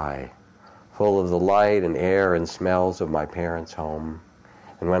sky, full of the light and air and smells of my parents' home.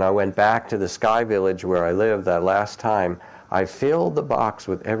 And when I went back to the sky village where I lived that last time, I filled the box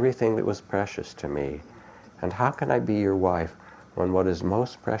with everything that was precious to me. And how can I be your wife when what is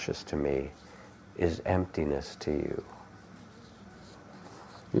most precious to me is emptiness to you?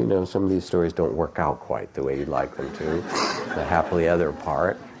 You know, some of these stories don't work out quite the way you'd like them to, the happily ever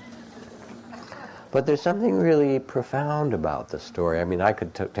part. But there's something really profound about the story. I mean, I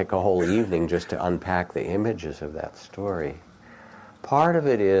could take a whole evening just to unpack the images of that story. Part of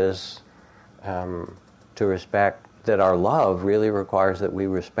it is to respect that our love really requires that we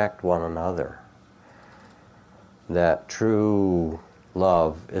respect one another. That true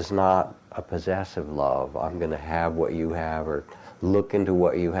love is not a possessive love. I'm going to have what you have or look into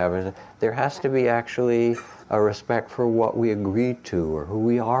what you have. There has to be actually a respect for what we agree to or who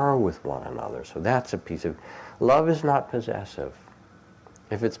we are with one another. So that's a piece of... Love is not possessive.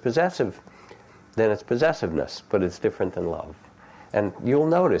 If it's possessive, then it's possessiveness, but it's different than love. And you'll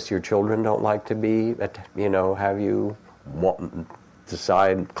notice your children don't like to be, have you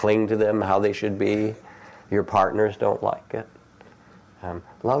cling to them how they should be. Your partners don't like it.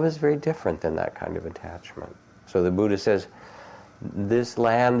 Love is very different than that kind of attachment. So the Buddha says, this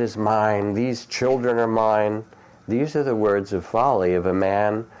land is mine, these children are mine. These are the words of folly of a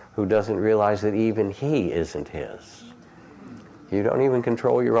man who doesn't realize that even he isn't his. You don't even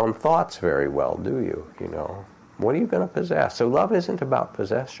control your own thoughts very well, do you? What are you going to possess? So love isn't about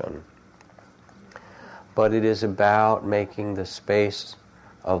possession, but it is about making the space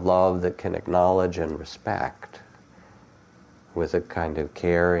of love that can acknowledge and respect with a kind of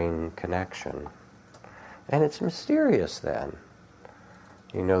caring connection. And it's mysterious then.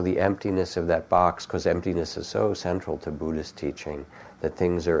 The emptiness of that box, because emptiness is so central to Buddhist teaching, that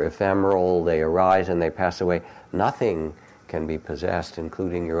things are ephemeral, they arise and they pass away. Nothing can be possessed,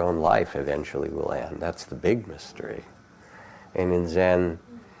 including your own life eventually will end. That's the big mystery. And in Zen,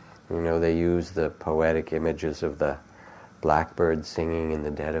 they use the poetic images of the blackbird singing in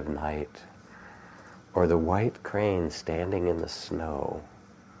the dead of night, or the white crane standing in the snow.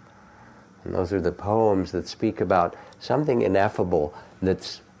 And those are the poems that speak about something ineffable,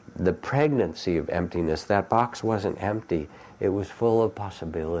 that's the pregnancy of emptiness. That box wasn't empty. It was full of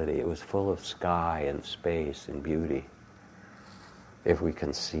possibility. It was full of sky and space and beauty, if we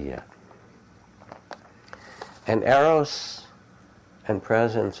can see it. And eros and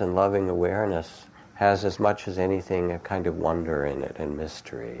presence and loving awareness has, as much as anything, a kind of wonder in it, and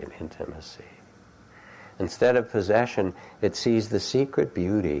mystery and intimacy. Instead of possession, it sees the secret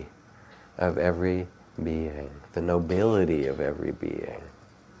beauty of every being, the nobility of every being,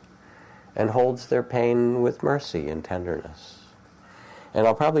 and holds their pain with mercy and tenderness. And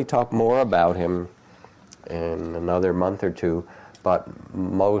I'll probably talk more about him in another month or two, but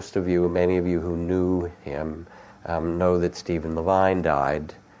many of you who knew him know that Stephen Levine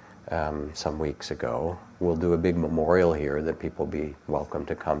died some weeks ago. We'll do a big memorial here that people will be welcome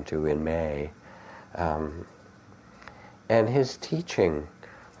to come to in May. And his teaching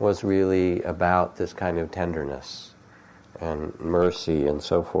was really about this kind of tenderness and mercy and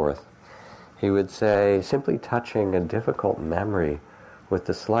so forth. He would say, simply touching a difficult memory with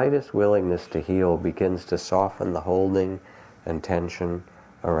the slightest willingness to heal begins to soften the holding and tension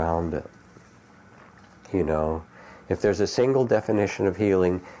around it. You know, if there's a single definition of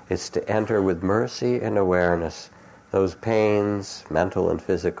healing, it's to enter with mercy and awareness those pains, mental and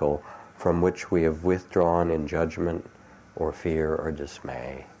physical, from which we have withdrawn in judgment or fear or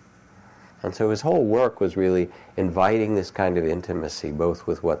dismay. And so his whole work was really inviting this kind of intimacy, both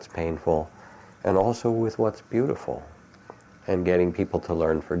with what's painful and also with what's beautiful, and getting people to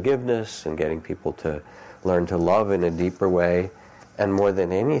learn forgiveness and getting people to learn to love in a deeper way. And more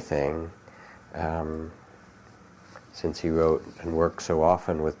than anything, since he wrote and worked so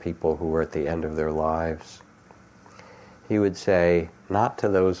often with people who were at the end of their lives, he would say, not to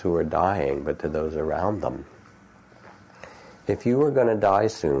those who were dying, but to those around them, if you were going to die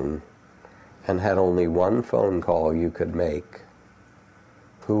soon and had only one phone call you could make,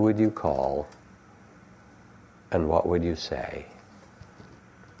 who would you call and what would you say?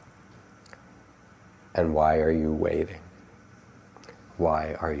 And why are you waiting?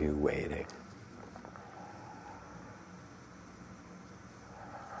 Why are you waiting?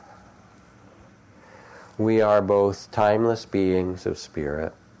 We are both timeless beings of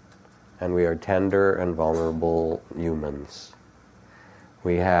spirit, and we are tender and vulnerable humans.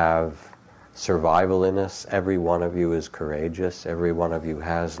 We have survival in us. Every one of you is courageous. Every one of you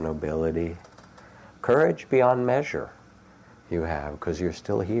has nobility. Courage beyond measure you have, because you're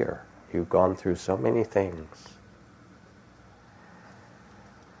still here. You've gone through so many things.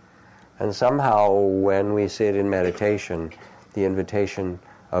 And somehow when we sit in meditation, the invitation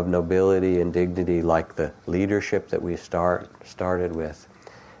of nobility and dignity, like the leadership that we started with,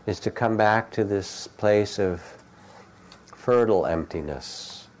 is to come back to this place of fertile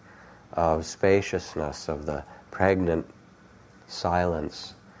emptiness, of spaciousness, of the pregnant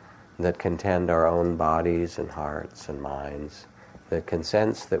silence that can tend our own bodies and hearts and minds, that can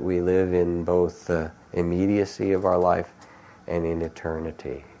sense that we live in both the immediacy of our life and in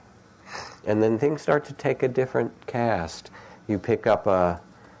eternity. And then things start to take a different cast. You pick up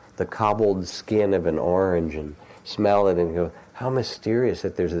the cobbled skin of an orange and smell it and go, how mysterious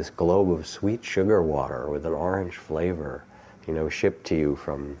that there's this globe of sweet sugar water with an orange flavor, shipped to you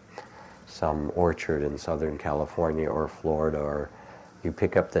from some orchard in Southern California or Florida. Or you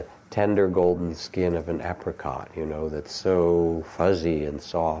pick up the tender golden skin of an apricot, that's so fuzzy and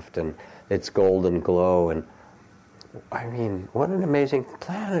soft, and its golden glow. And I mean, what an amazing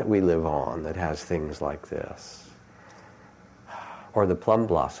planet we live on that has things like this. Or the plum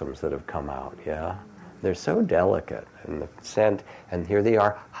blossoms that have come out, yeah? They're so delicate, and the scent, and here they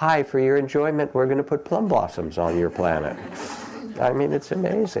are. Hi, for your enjoyment, we're going to put plum blossoms on your planet. I mean, it's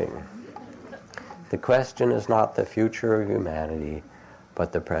amazing. The question is not the future of humanity,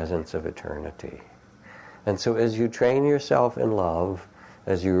 but the presence of eternity. And so as you train yourself in love,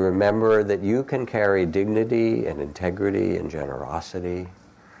 as you remember that you can carry dignity and integrity and generosity,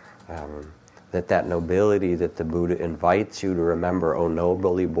 that nobility that the Buddha invites you to remember, O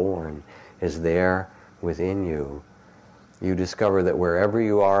nobly born, is there within you. You discover that wherever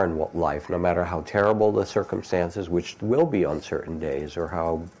you are in life, no matter how terrible the circumstances, which will be on certain days, or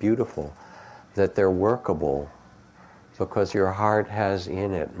how beautiful, that they're workable, because your heart has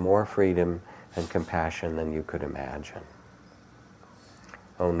in it more freedom and compassion than you could imagine.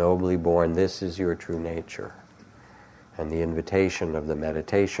 O nobly born, this is your true nature. And the invitation of the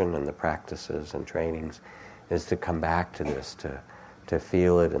meditation and the practices and trainings is to come back to this, to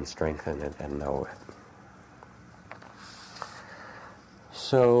feel it and strengthen it and know it.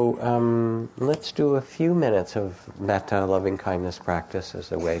 So let's do a few minutes of metta, loving kindness practice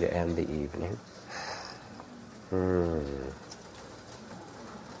as a way to end the evening. Do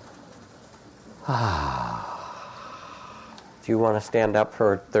you want to stand up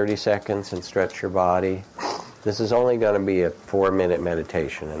for 30 seconds and stretch your body? This is only going to be a 4-minute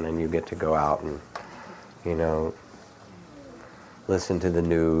meditation, and then you get to go out and, listen to the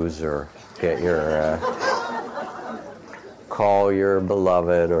news or get your, call your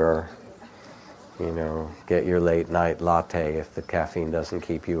beloved or, get your late night latte if the caffeine doesn't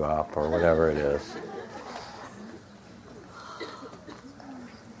keep you up or whatever it is.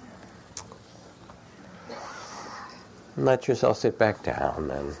 And let yourself sit back down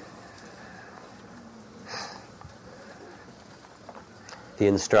then. The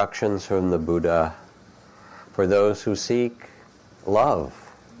instructions from the Buddha: for those who seek love,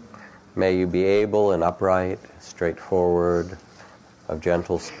 may you be able and upright, straightforward, of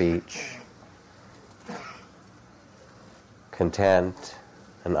gentle speech, content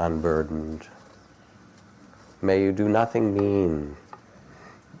and unburdened, May you do nothing mean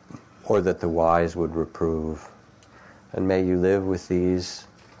or that the wise would reprove. And may you live with these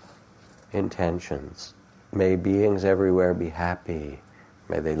intentions. May beings everywhere be happy.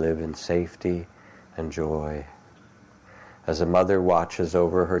 May they live in safety and joy. As a mother watches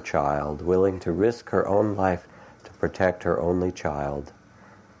over her child, willing to risk her own life to protect her only child,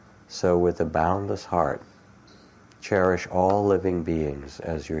 so with a boundless heart, cherish all living beings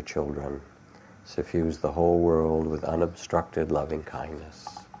as your children. Suffuse the whole world with unobstructed loving kindness.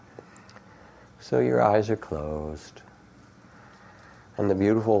 So your eyes are closed. And the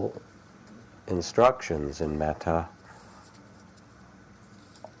beautiful instructions in metta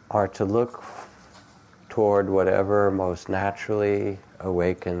are to look toward whatever most naturally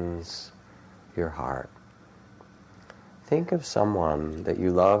awakens your heart. Think of someone that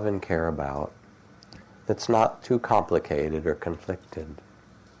you love and care about that's not too complicated or conflicted,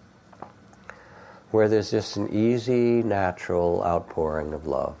 where there's just an easy, natural outpouring of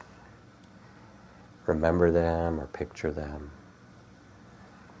love. Remember them or picture them.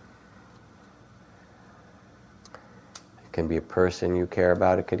 It can be a person you care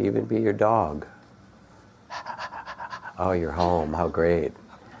about. It could even be your dog. Oh, you're home. How great.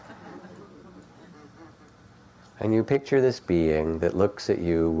 And you picture this being that looks at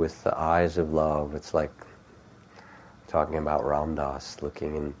you with the eyes of love. It's like talking about Ram Dass,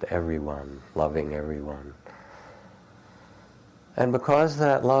 looking into everyone, loving everyone. And because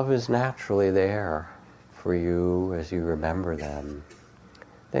that love is naturally there for you as you remember them,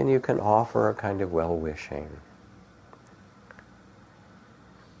 then you can offer a kind of well-wishing.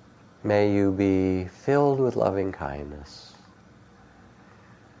 May you be filled with loving kindness.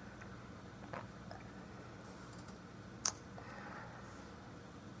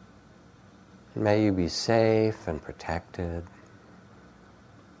 May you be safe and protected.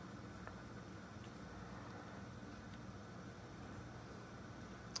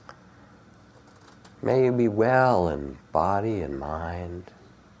 May you be well in body and mind,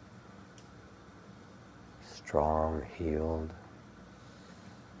 strong, healed.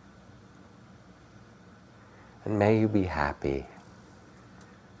 And may you be happy.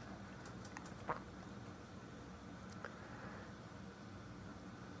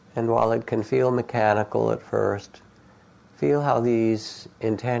 And while it can feel mechanical at first, feel how these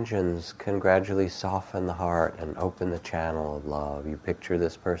intentions can gradually soften the heart and open the channel of love. You picture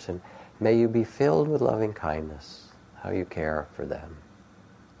this person. May you be filled with loving kindness, how you care for them.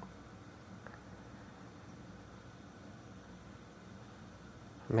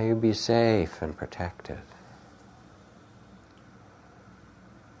 May you be safe and protected.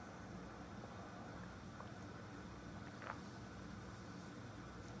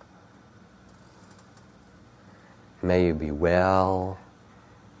 May you be well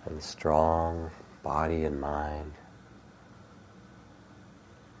and strong, body and mind.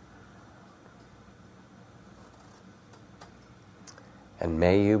 And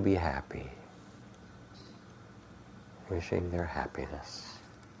may you be happy, wishing their happiness.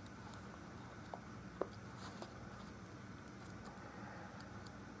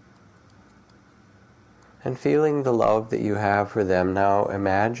 And feeling the love that you have for them, now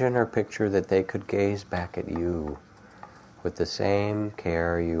imagine or picture that they could gaze back at you with the same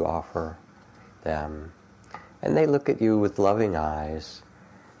care you offer them. And they look at you with loving eyes,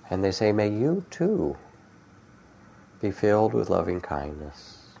 and they say, may you too be filled with loving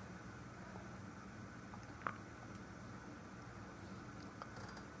kindness.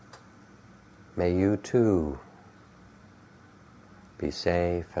 May you too be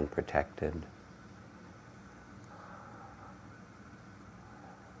safe and protected.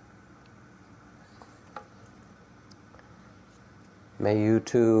 May you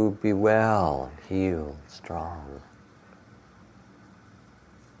too be well, healed, strong.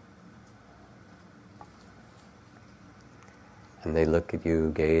 And they look at you,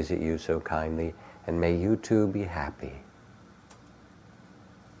 gaze at you so kindly, and may you too be happy.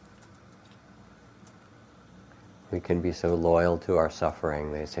 We can be so loyal to our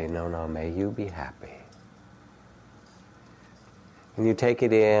suffering. They say, no, no, may you be happy. And you take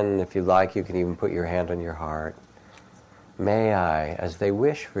it in. If you like, you can even put your hand on your heart. May I, as they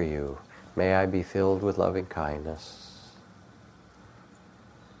wish for you, may I be filled with loving kindness.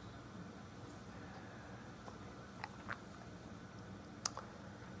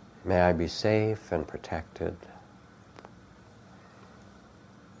 May I be safe and protected.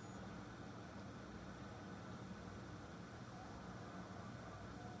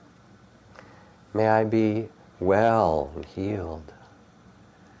 May I be well and healed.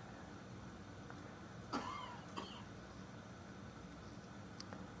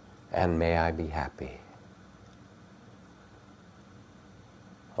 And may I be happy.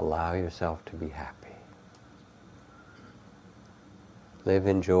 Allow yourself to be happy. Live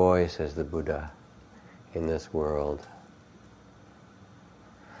in joy, says the Buddha, in this world.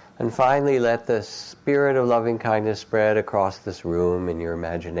 And finally, let the spirit of loving kindness spread across this room in your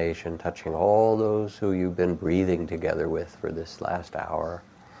imagination, touching all those who you've been breathing together with for this last hour,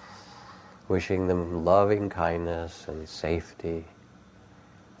 wishing them loving kindness and safety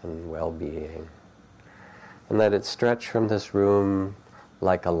and well-being. And let it stretch from this room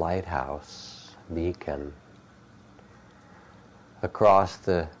like a lighthouse, beacon, across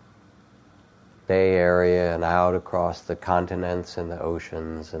the Bay Area and out across the continents and the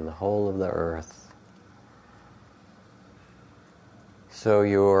oceans and the whole of the earth. So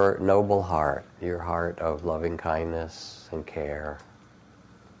your noble heart, your heart of loving kindness and care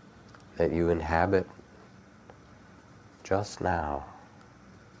that you inhabit just now,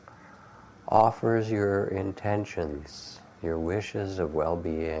 offers your intentions, your wishes of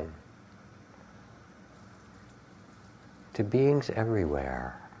well-being to beings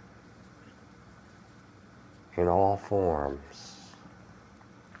everywhere, in all forms.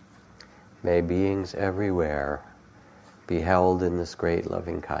 May beings everywhere be held in this great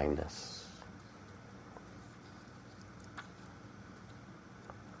loving kindness.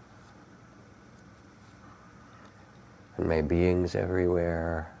 And may beings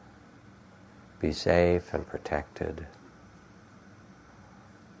everywhere be safe and protected.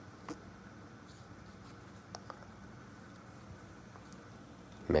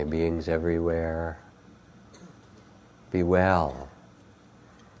 May beings everywhere be well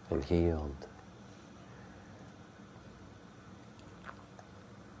and healed.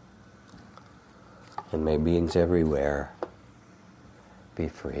 And may beings everywhere be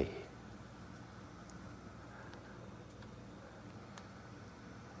free.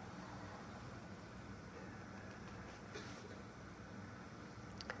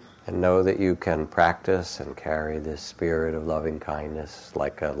 And know that you can practice and carry this spirit of loving kindness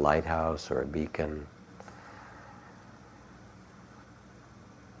like a lighthouse or a beacon.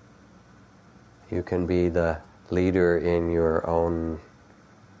 You can be the leader in your own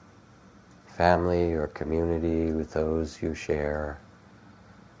family or community with those you share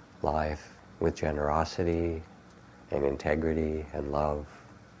life with generosity and integrity and love.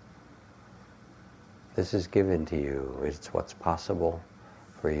 This is given to you. It's what's possible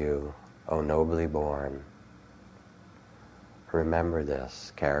for you, O nobly born. Remember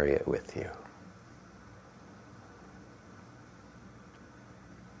this, carry it with you.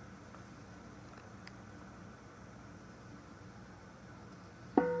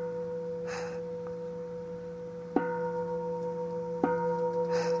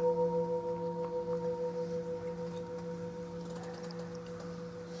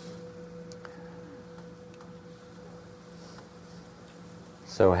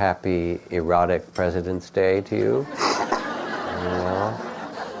 So happy erotic President's Day to you.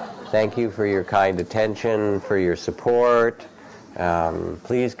 Thank you for your kind attention, for your support.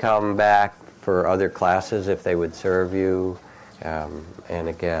 Please come back for other classes if they would serve you. And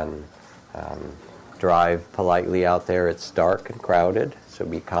again, drive politely out there. It's dark and crowded, so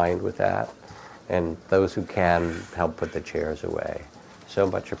be kind with that. And those who can, help put the chairs away. So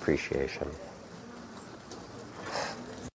much appreciation.